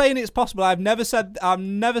 I'm not saying it's possible. I've never said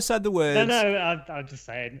the words. No, I'm just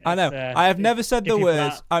saying. I know. I have never said the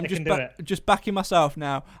words. I'm just backing myself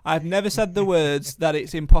now. I've never said the words that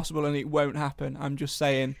it's impossible and it won't happen. I'm just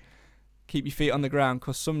saying, keep your feet on the ground,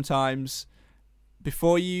 because sometimes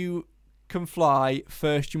before you can fly,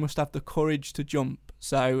 first you must have the courage to jump.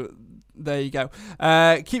 So there you go.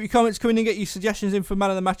 Keep your comments coming in, get your suggestions in for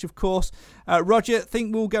man of the match, of course. Roger,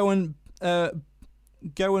 think we'll go to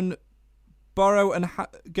Barrow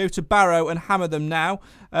and hammer them now.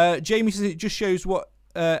 Jamie says it just shows what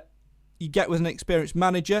you get with an experienced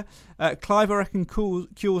manager. Clive, I reckon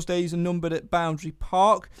Kuhl's days are numbered at Boundary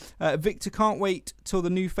Park. Victor can't wait till the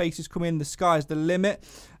new faces come in. The sky's the limit.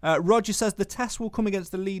 Roger says the test will come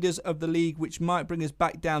against the leaders of the league, which might bring us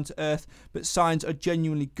back down to earth, but signs are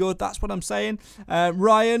genuinely good. That's what I'm saying.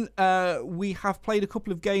 Ryan, we have played a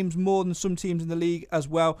couple of games more than some teams in the league as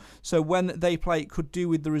well, so when they play, it could do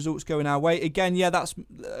with the results going our way. Again, that's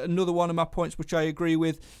another one of my points which I agree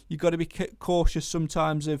with. You've got to be cautious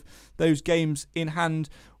sometimes of those those games in hand.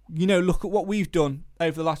 Look at what we've done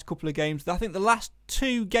over the last couple of games. I think the last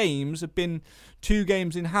 2 games have been 2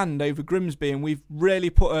 games in hand over Grimsby, and we've really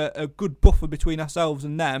put a good buffer between ourselves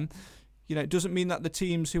and them. It doesn't mean that the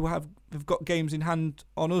teams who have got games in hand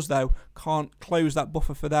on us, though, can't close that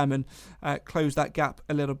buffer for them and close that gap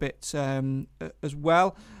a little bit as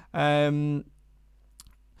well.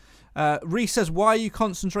 Reese says, why are you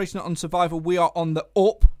concentrating on survival? We are on the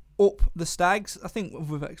up the Stags. I think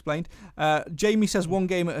we've explained. Jamie says 1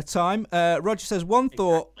 game at a time. Roger says, one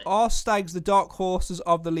thought, are Stags the dark horses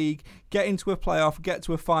of the league? Get into a playoff, get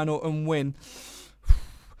to a final and win.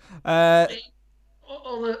 Other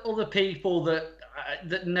people that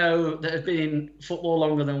have been in football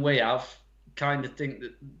longer than we have kind of think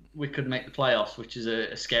that we could make the playoffs, which is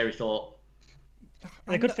a scary thought.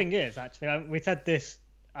 The good thing is, actually, we said this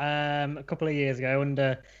a couple of years ago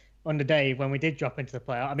under Dave when we did drop into the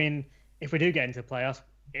playoff. I mean, if we do get into the playoffs,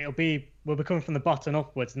 we'll be coming from the bottom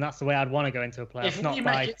upwards, and that's the way I'd want to go into a playoff. If we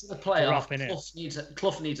make it to the playoff,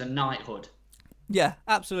 Clough needs a knighthood. Yeah,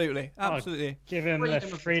 absolutely. Give him the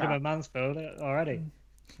freedom of Mansfield already.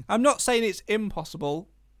 I'm not saying it's impossible.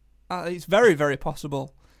 It's very, very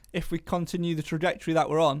possible if we continue the trajectory that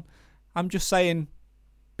we're on. I'm just saying,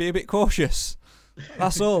 be a bit cautious.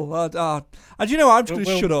 That's all. I'm just going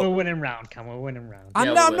to shut up. We're winning round, Cam. We're winning round.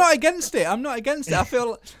 I'm not against it. I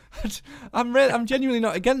feel I'm genuinely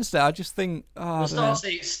not against it. I just think. We'll start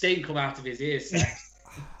seeing steam come out of his ears.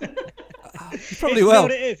 You probably will.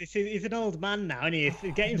 What it is. He's an old man now, and he's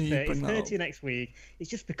getting 30. He's 30 next week. He's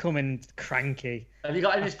just becoming cranky. Have you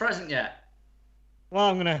got him his present yet? Well,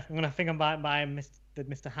 I'm gonna think I'm buying the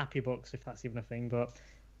Mr. Happy books, if that's even a thing, but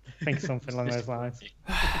I think something along those lines.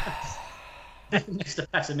 Mr.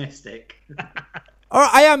 Pessimistic. All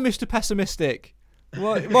right, I am Mr. Pessimistic.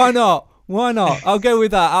 Why not? Why not? I'll go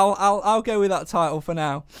with that. I'll go with that title for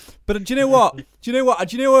now. But do you know what?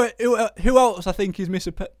 Who else I think is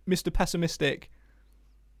Mr. Pessimistic?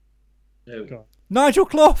 Who? Nigel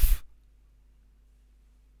Clough.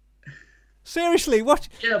 Seriously, what?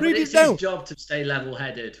 Yeah, but it's his job to stay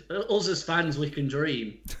level-headed. Us as fans, we can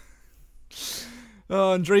dream.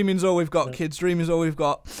 Oh, and dreaming's all we've got, kids. Dreaming's all we've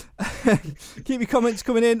got. Keep your comments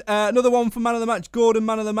coming in. Another one for Man of the Match. Gordon,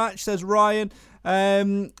 Man of the Match, says Ryan.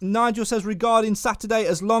 Nigel says, regarding Saturday,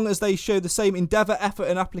 as long as they show the same endeavour, effort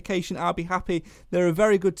and application, I'll be happy. They're a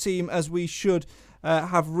very good team, as we should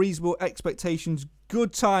have reasonable expectations.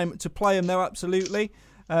 Good time to play them, though, absolutely.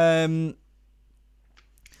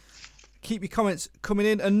 Keep your comments coming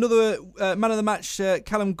in. Another Man of the Match,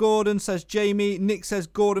 Callum Gordon, says Jamie. Nick says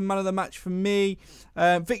Gordon, Man of the Match for me.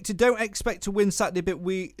 Victor, don't expect to win Saturday, but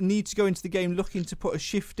we need to go into the game looking to put a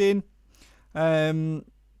shift in.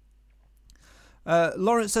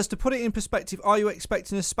 Lawrence says, to put it in perspective, are you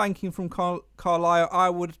expecting a spanking from Carlisle?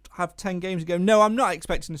 I would have 10 games ago. No, I'm not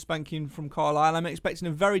expecting a spanking from Carlisle. I'm expecting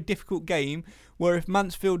a very difficult game where if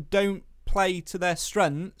Mansfield don't play to their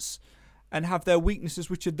strengths and have their weaknesses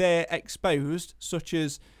which are there exposed, such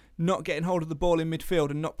as not getting hold of the ball in midfield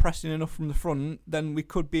and not pressing enough from the front, then we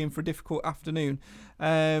could be in for a difficult afternoon.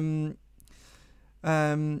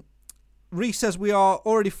 Reece says we are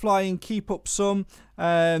already flying, keep up some.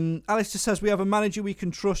 Alistair says we have a manager we can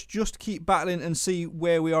trust, just keep battling and see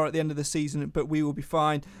where we are at the end of the season, but we will be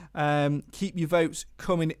fine. Keep your votes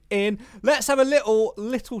coming in. Let's have a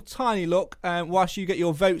little tiny look whilst you get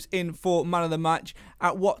your votes in for Man of the Match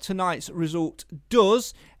at what tonight's result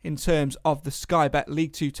does in terms of the Sky Bet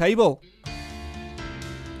League 2 table.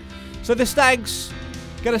 So the Stags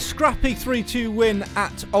get a scrappy 3-2 win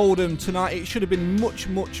at Oldham tonight. It should have been much,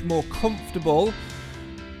 much more comfortable.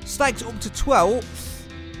 Stags up to 12th.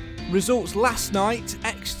 Results last night,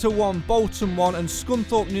 Exeter 1, Bolton 1 and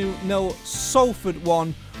Scunthorpe 0, Salford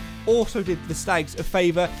 1 also did the Stags a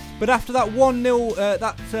favour. But after that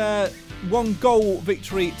 1-0, one goal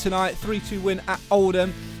victory tonight, 3-2 win at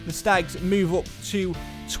Oldham, the Stags move up to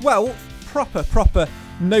 12th. Proper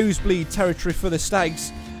nosebleed territory for the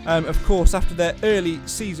Stags. Of course, after their early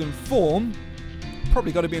season form,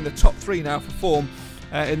 probably got to be in the top 3 now for form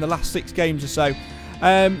in the last 6 games or so.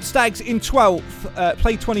 Stags in 12th,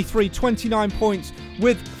 played 23, 29 points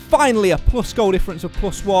with finally a plus goal difference of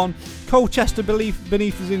 +1. Colchester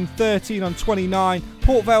beneath us in 13 on 29.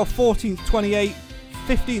 Port Vale 14th, 28.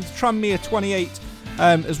 15th, Tranmere 28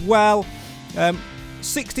 as well.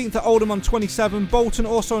 16th at Oldham on 27. Bolton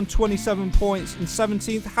also on 27 points in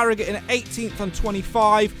 17th. Harrogate in 18th on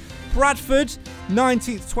 25. Bradford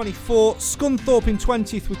 19th, 24. Scunthorpe in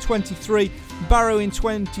 20th with 23. Barrow in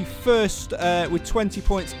 21st with 20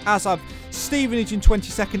 points, as have Stevenage in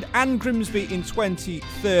 22nd and Grimsby in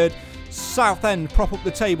 23rd. Southend prop up the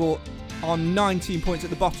table on 19 points at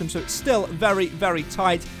the bottom, so it's still very, very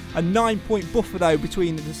tight. A 9-point buffer, though,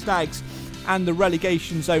 between the Stags and the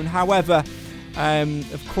relegation zone. However,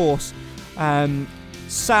 of course,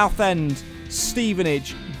 Southend,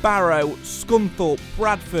 Stevenage, Barrow, Scunthorpe,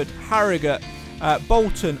 Bradford, Harrogate,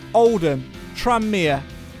 Bolton, Oldham, Tranmere,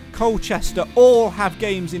 Colchester all have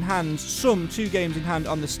games in hand, some 2 games in hand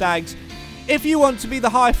on the Stags. If you want to be the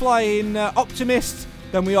high-flying optimist,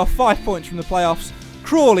 then we are 5 points from the playoffs.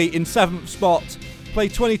 Crawley in 7th spot, play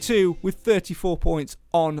 22 with 34 points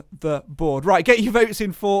on the board. Right, get your votes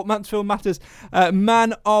in for Mansfield Matters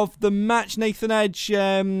man of the match. Nathan Edge,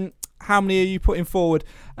 how many are you putting forward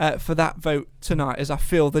for that vote tonight, as I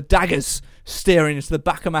feel the daggers staring into the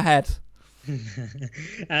back of my head?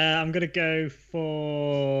 I'm going to go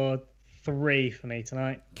for 3 for me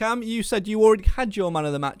tonight. Cam, you said you already had your man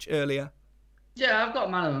of the match earlier. Yeah, I've got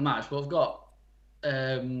man of the match, but I've got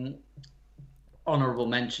honourable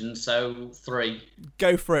mention, so 3.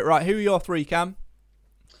 Go for it. Right, who are your 3, Cam?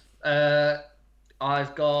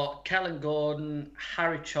 I've got Kellen Gordon,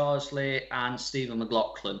 Harry Charsley, and Stephen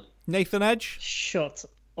McLaughlin. Nathan Edge? Shut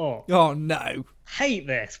up. Oh, no. Hate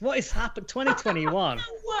this. What has happened? 2021. No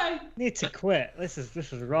way. Need to quit. This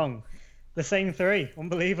is wrong. The same 3.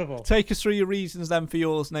 Unbelievable. Take us through your reasons then for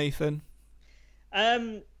yours, Nathan.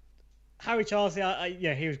 Harry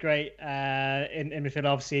Charsley, he was great in midfield.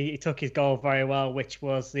 Obviously, he took his goal very well, which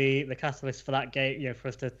was the catalyst for that game. For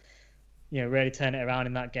us to, really turn it around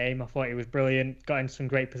in that game. I thought he was brilliant. Got in some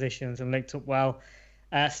great positions and linked up well.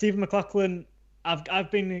 Stephen McLaughlin,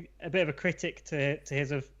 I've been a bit of a critic to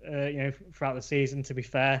his throughout the season. To be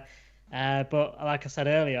fair, but like I said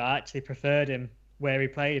earlier, I actually preferred him where he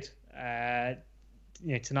played. Tonight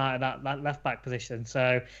at that left back position.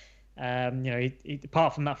 So. He,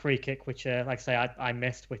 apart from that free kick, which, like I say, I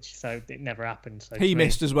missed, so it never happened. So he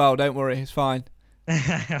missed as well. Don't worry, it's fine.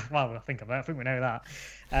 Well, I think we know that.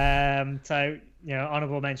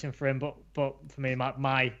 Honourable mention for him, but for me,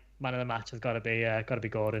 my man of the match has got to be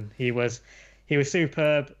Gordon. He was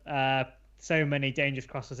superb. So many dangerous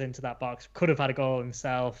crosses into that box. Could have had a goal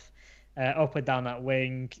himself. Up and down that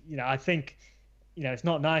wing. I think, it's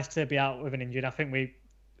not nice to be out with an injury. I think we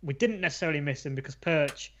didn't necessarily miss him because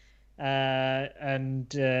Perch.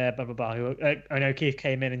 And O'Keefe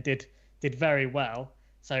came in and did very well.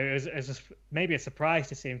 So it was maybe a surprise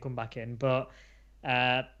to see him come back in, but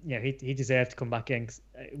he deserved to come back in.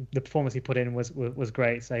 The performance he put in was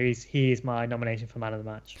great. So he is my nomination for man of the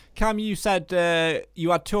match. Cam, you said you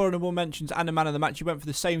had 2 honourable mentions and a man of the match. You went for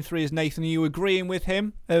the same 3 as Nathan. Are you agreeing with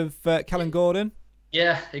him of Kellen Gordon?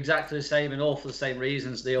 Yeah, exactly the same, and all for the same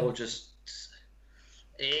reasons. They all just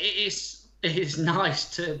it's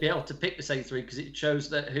nice to be able to pick the same 3 because it shows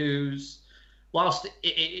that whilst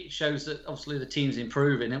it shows that obviously the team's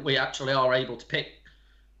improving and we actually are able to pick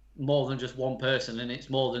more than just one person, and it's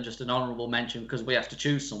more than just an honourable mention because we have to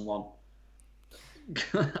choose someone.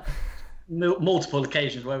 Multiple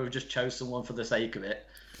occasions where we've just chose someone for the sake of it.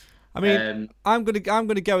 I mean, I'm gonna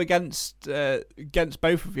go against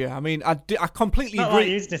both of you. I mean, I completely agree. Like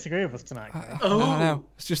you disagree with us tonight. I know.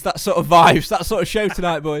 It's just that sort of vibes, that sort of show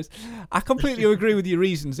tonight, boys. I completely agree with your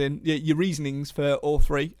reasonings for all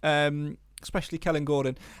 3, especially Kellen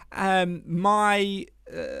Gordon. Kellen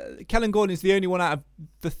Gordon is the only one out of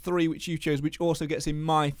the 3 which you chose, which also gets in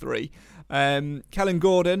my 3. Kellen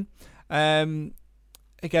Gordon,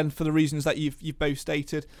 again for the reasons that you've both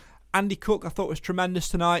stated. Andy Cook, I thought, was tremendous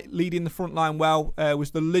tonight, leading the front line well,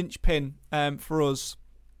 was the linchpin for us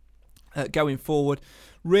going forward.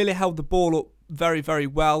 Really held the ball up very, very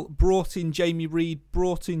well. Brought in Jamie Reid,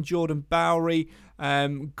 brought in Jordan Bowery,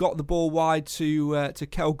 got the ball wide to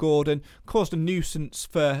Kel Gordon, caused a nuisance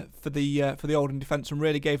for the Oldham defence and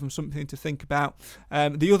really gave them something to think about.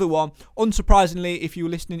 The other one, unsurprisingly, if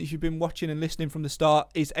you've been watching and listening from the start,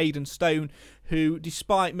 is Aidan Stone, who,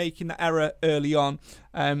 despite making that error early on,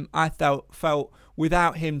 I felt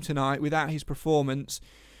without him tonight, without his performance,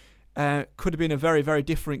 could have been a very, very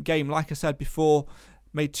different game. Like I said before,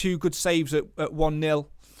 made 2 good saves at 1-0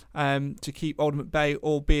 to keep Oldham at bay,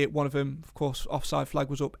 albeit one of them, of course, offside flag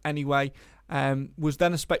was up anyway. Was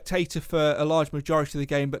then a spectator for a large majority of the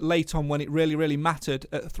game, but late on, when it really, really mattered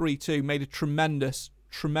at 3-2, made a tremendous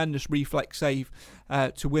reflex save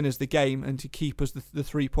to win us the game and to keep us the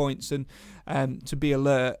 3 points and to be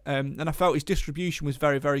alert. And I felt his distribution was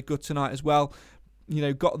very, very good tonight as well.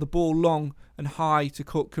 Got the ball long and high to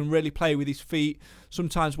Cook, can really play with his feet.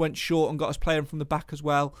 Sometimes went short and got us playing from the back as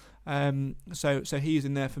well. So he's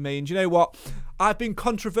in there for me. And do you know what? I've been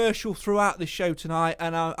controversial throughout this show tonight,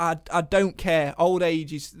 and I don't care. Old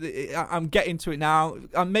age is. I'm getting to it now.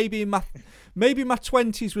 I'm maybe in my maybe my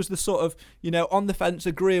 20s was the sort of, on the fence,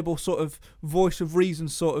 agreeable sort of voice of reason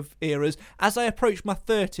sort of eras. As I approach my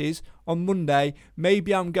 30s on Monday,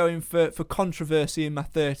 maybe I'm going for controversy in my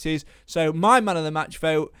 30s. So my man of the match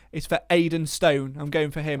vote is for Aidan Stone. I'm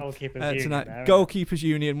going for him tonight. Goalkeepers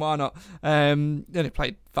Union, why not? Only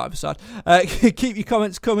played 5-a-side. Keep your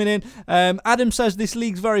comments coming in. Adam says this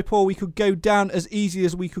league's very poor. We could go down as easy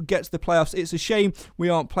as we could get to the playoffs. It's a shame we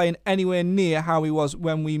aren't playing anywhere near how we was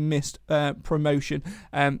when we missed promotion.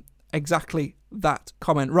 Exactly that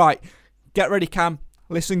comment. Right, get ready, Cam.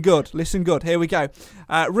 Listen good. Here we go.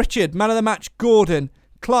 Richard, man of the match, Gordon.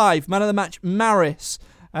 Clive, man of the match, Maris.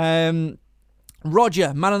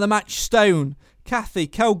 Roger, man of the match, Stone. Kathy,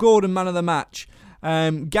 Kel Gordon, man of the match.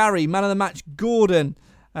 Gary, man of the match, Gordon.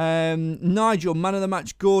 Nigel, man of the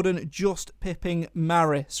match, Gordon. Just pipping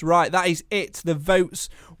Maris. Right, that is it. The votes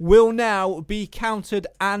will now be counted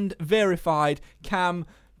and verified. Cam,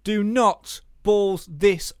 do not balls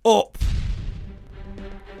this up.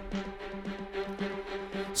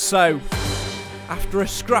 So, after a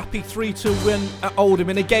scrappy 3-2 win at Oldham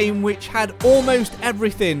in a game which had almost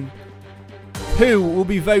everything, who will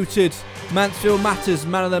be voted Mansfield Matters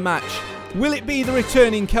man of the match? Will it be the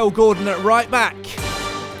returning Kel Gordon at right back?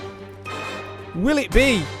 Will it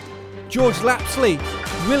be George Lapsley?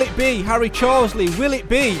 Will it be Harry Charlesley? Will it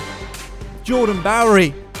be Jordan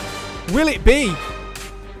Bowery? Will it be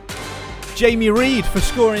Jamie Reid for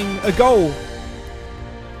scoring a goal?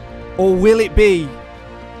 Or will it be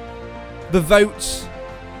the votes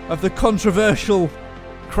of the controversial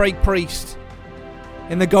Craig Priest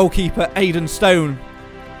in the goalkeeper Aidan Stone?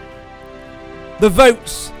 The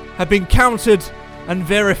votes have been counted and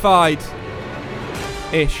verified.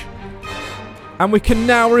 And we can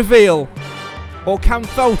now reveal, or Cam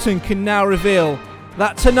Felton can now reveal,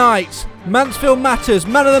 that tonight Mansfield Matters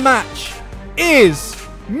man of the match is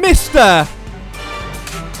Mr.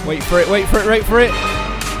 Wait for it.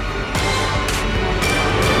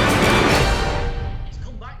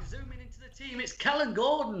 It's Kellen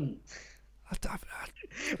Gordon.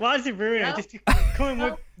 Why is it ruining it? Just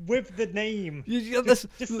coming with the name. Just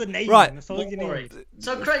the name. Right. That's all you need.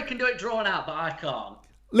 So Craig can do it drawn out, but I can't.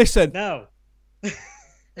 Listen. No.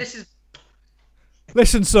 This is.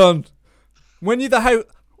 Listen, son. When you're the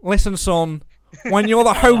Listen, son. When you're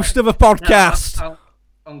the host of a podcast. No,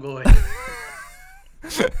 I'm going.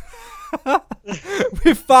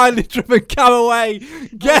 We've finally driven Cam away.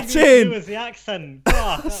 Get in. It was the accent.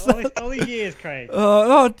 God, all these years, Craig.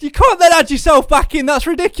 Oh, you can't then add yourself back in. That's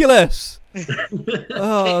ridiculous.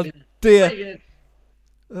 Oh dear.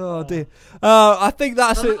 Oh dear. I think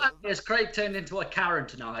that's it. Yes, Craig turned into a Karen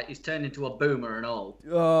tonight. He's turned into a boomer and all.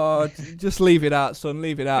 Oh, just leave it out, son.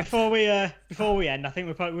 Leave it out. Before we end, I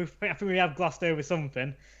think we have glossed over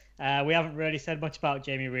something. We haven't really said much about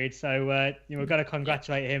Jamie Reid, so we've got to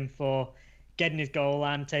congratulate him for getting his goal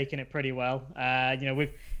and taking it pretty well.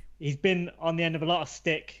 He's been on the end of a lot of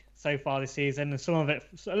stick so far this season, and some of it,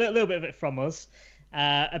 a little bit of it from us,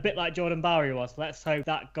 a bit like Jordan Bowery was. Let's hope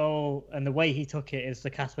that goal and the way he took it is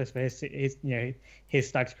the catalyst for his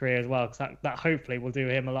Stags career as well, because that hopefully will do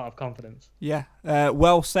him a lot of confidence. Yeah,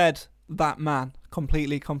 well said, that man.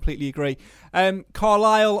 Completely agree.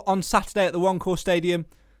 Carlisle on Saturday at the One Call Stadium.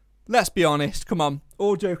 Let's be honest, come on,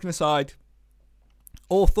 all joking aside,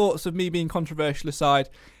 all thoughts of me being controversial aside,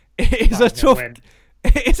 it's a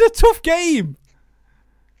tough game.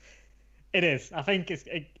 It is. I think it's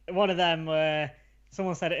one of them where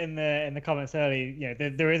someone said it in the comments earlier,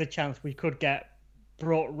 there is a chance we could get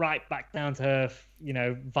brought right back down to earth,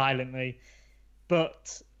 violently.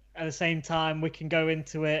 But at the same time, we can go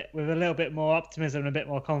into it with a little bit more optimism and a bit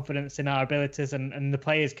more confidence in our abilities, and the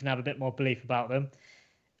players can have a bit more belief about them.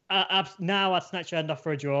 Now I'd snatch your end off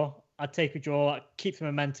for a draw. I'd take a draw, keep the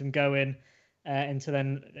momentum going into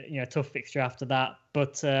then a tough fixture after that.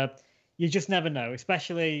 But you just never know.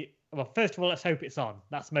 Especially, well, first of all, let's hope it's on.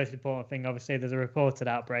 That's the most important thing. Obviously, there's a reported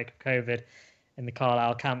outbreak of COVID in the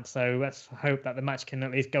Carlisle camp, so let's hope that the match can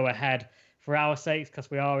at least go ahead for our sakes,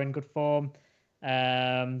 because we are in good form.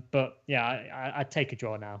 But yeah, I'd take a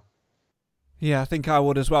draw now. Yeah, I think I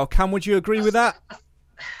would as well. Cam, would you agree with that?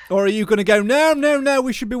 Or are you going to go, no,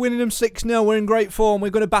 we should be winning them 6-0. We're in great form.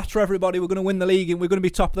 We're going to batter everybody. We're going to win the league. And we're going to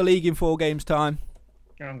be top of the league in 4 games' time.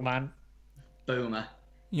 Young man. Boomer.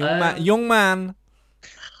 Young man.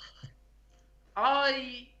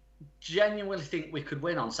 I genuinely think we could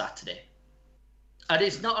win on Saturday. And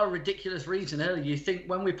it's not a ridiculous reason earlier. You think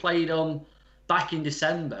when we played back in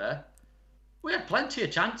December, we had plenty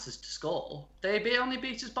of chances to score. They only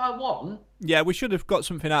beat us by 1. Yeah, we should have got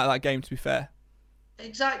something out of that game, to be fair.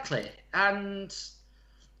 Exactly. And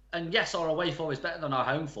And yes, our away form is better than our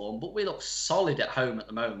home form, but we look solid at home at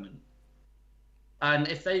the moment. And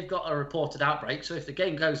if they've got a reported outbreak, so if the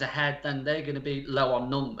game goes ahead, then they're going to be low on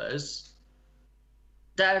numbers,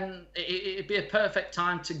 then it'd be a perfect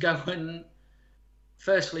time to go and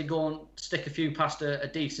firstly go and stick a few past a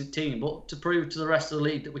decent team, but to prove to the rest of the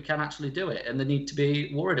league that we can actually do it, and they need to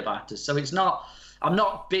be worried about us. So I'm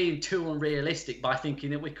not being too unrealistic by thinking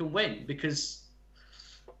that we can win, because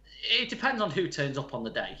it depends on who turns up on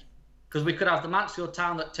the day. Because we could have the Mansfield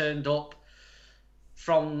Town that turned up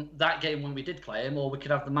from that game when we did play him, or we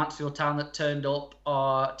could have the Mansfield Town that turned up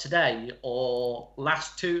today, or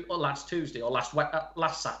last Tuesday, or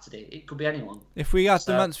last Saturday. It could be anyone. If we had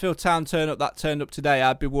the Mansfield Town that turned up today,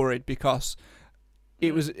 I'd be worried, because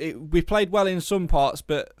we played well in some parts,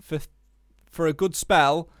 but for a good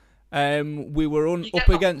spell, we were up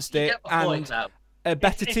against it, and a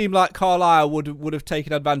better team like Carlisle would have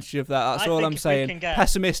taken advantage of that. That's all I'm saying.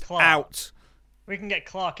 Pessimist Clark out. We can get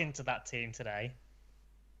Clark into that team today.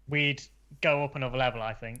 We'd go up another level,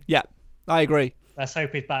 I think. Yeah, I agree. Let's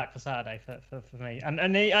hope he's back for Saturday for me.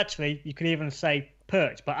 And he, actually, you could even say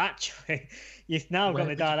Perch, but actually, you've now got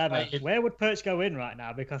the dilemma. Where would Perch go in right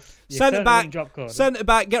now? Because centre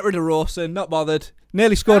back, get rid of Rawson, not bothered.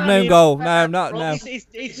 Nearly scored an own goal. No, not now.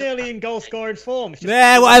 He's nearly in goal scoring form.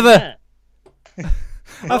 Yeah, whatever.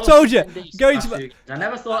 I've told you. I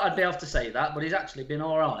never thought I'd be able to say that, but he's actually been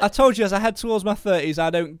all right. I told you, as I head towards my 30s,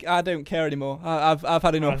 I don't care anymore. I've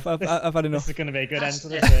had enough. I've had enough. This is going to be a good end to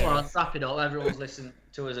this. All right, wrap it up. Everyone's listened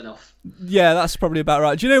to us enough. Yeah, that's probably about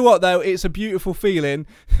right. Do you know what, though? It's a beautiful feeling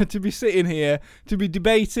to be sitting here, to be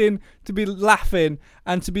debating, to be laughing,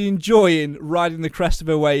 and to be enjoying riding the crest of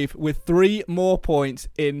a wave with 3 more points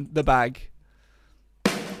in the bag.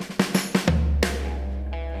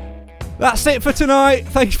 That's it for tonight.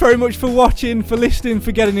 Thanks very much for watching, for listening,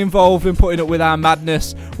 for getting involved and putting up with our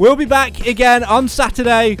madness. We'll be back again on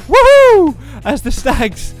Saturday, woohoo! As the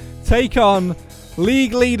Stags take on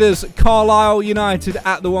league leaders Carlisle United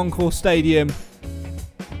at the One Call Stadium.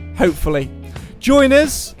 Hopefully. Join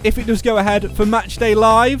us, if it does go ahead, for Matchday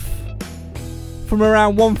Live. From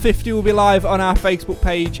around 1:50 we'll be live on our Facebook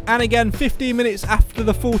page. And again, 15 minutes after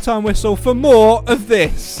the full-time whistle for more of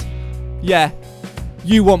this. Yeah.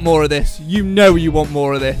 You want more of this. You know you want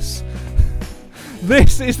more of this.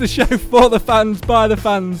 This is the show for the fans, by the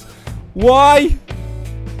fans. Why?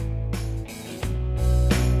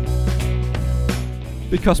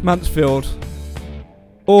 Because Mansfield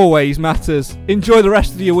always matters. Enjoy the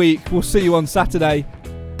rest of your week. We'll see you on Saturday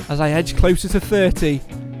as I edge closer to 30.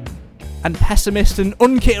 And pessimist and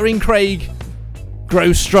uncaring Craig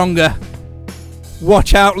grows stronger.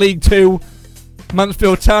 Watch out, League 2.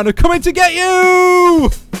 Mansfield Town are coming to get you!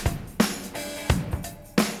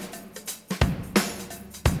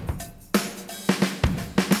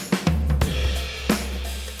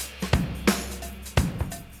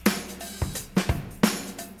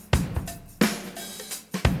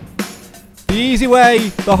 The easy way,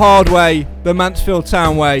 the hard way, the Mansfield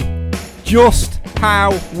Town way. Just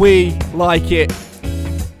how we like it.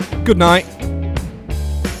 Good night.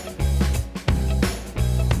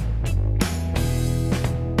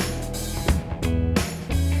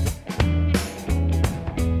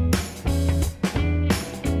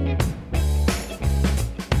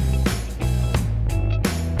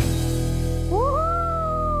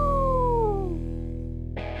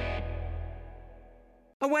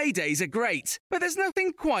 Away days are great, but there's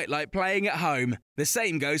nothing quite like playing at home. The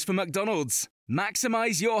same goes for McDonald's.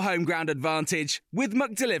 Maximise your home ground advantage with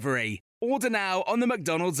McDelivery. Order now on the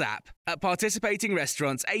McDonald's app. At participating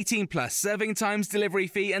restaurants, 18 plus serving times, delivery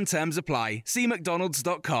fee and terms apply. See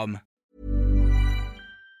mcdonalds.com.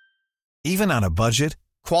 Even on a budget,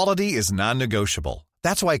 quality is non-negotiable.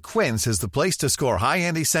 That's why Quince is the place to score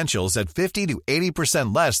high-end essentials at 50 to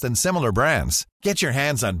 80% less than similar brands. Get your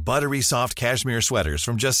hands on buttery soft cashmere sweaters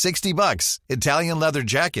from just $60, Italian leather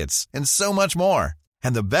jackets, and so much more.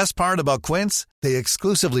 And the best part about Quince, they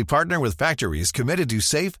exclusively partner with factories committed to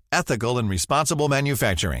safe, ethical, and responsible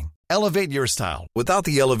manufacturing. Elevate your style without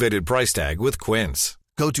the elevated price tag with Quince.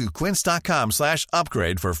 Go to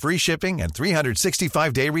quince.com/upgrade for free shipping and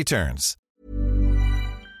 365-day returns.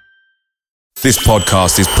 This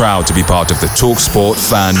podcast is proud to be part of the TalkSport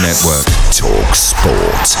Fan Network.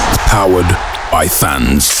 TalkSport. Powered by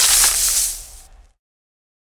fans.